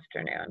Friday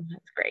afternoon.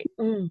 That's great.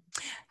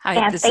 Hi,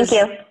 yeah, thank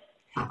you.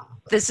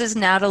 This is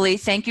Natalie.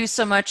 Thank you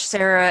so much,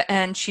 Sarah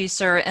and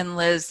Cheeser and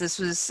Liz. This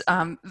was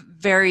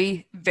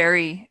very,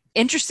 very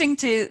interesting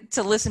to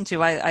listen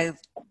to. I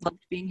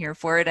loved being here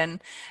for it,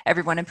 and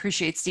everyone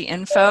appreciates the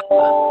info.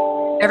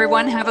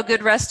 Everyone have a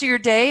good rest of your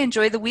day.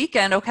 Enjoy the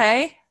weekend,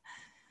 okay?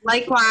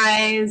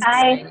 Likewise.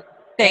 Bye.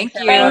 Thank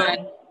you.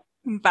 Bye.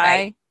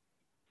 Bye.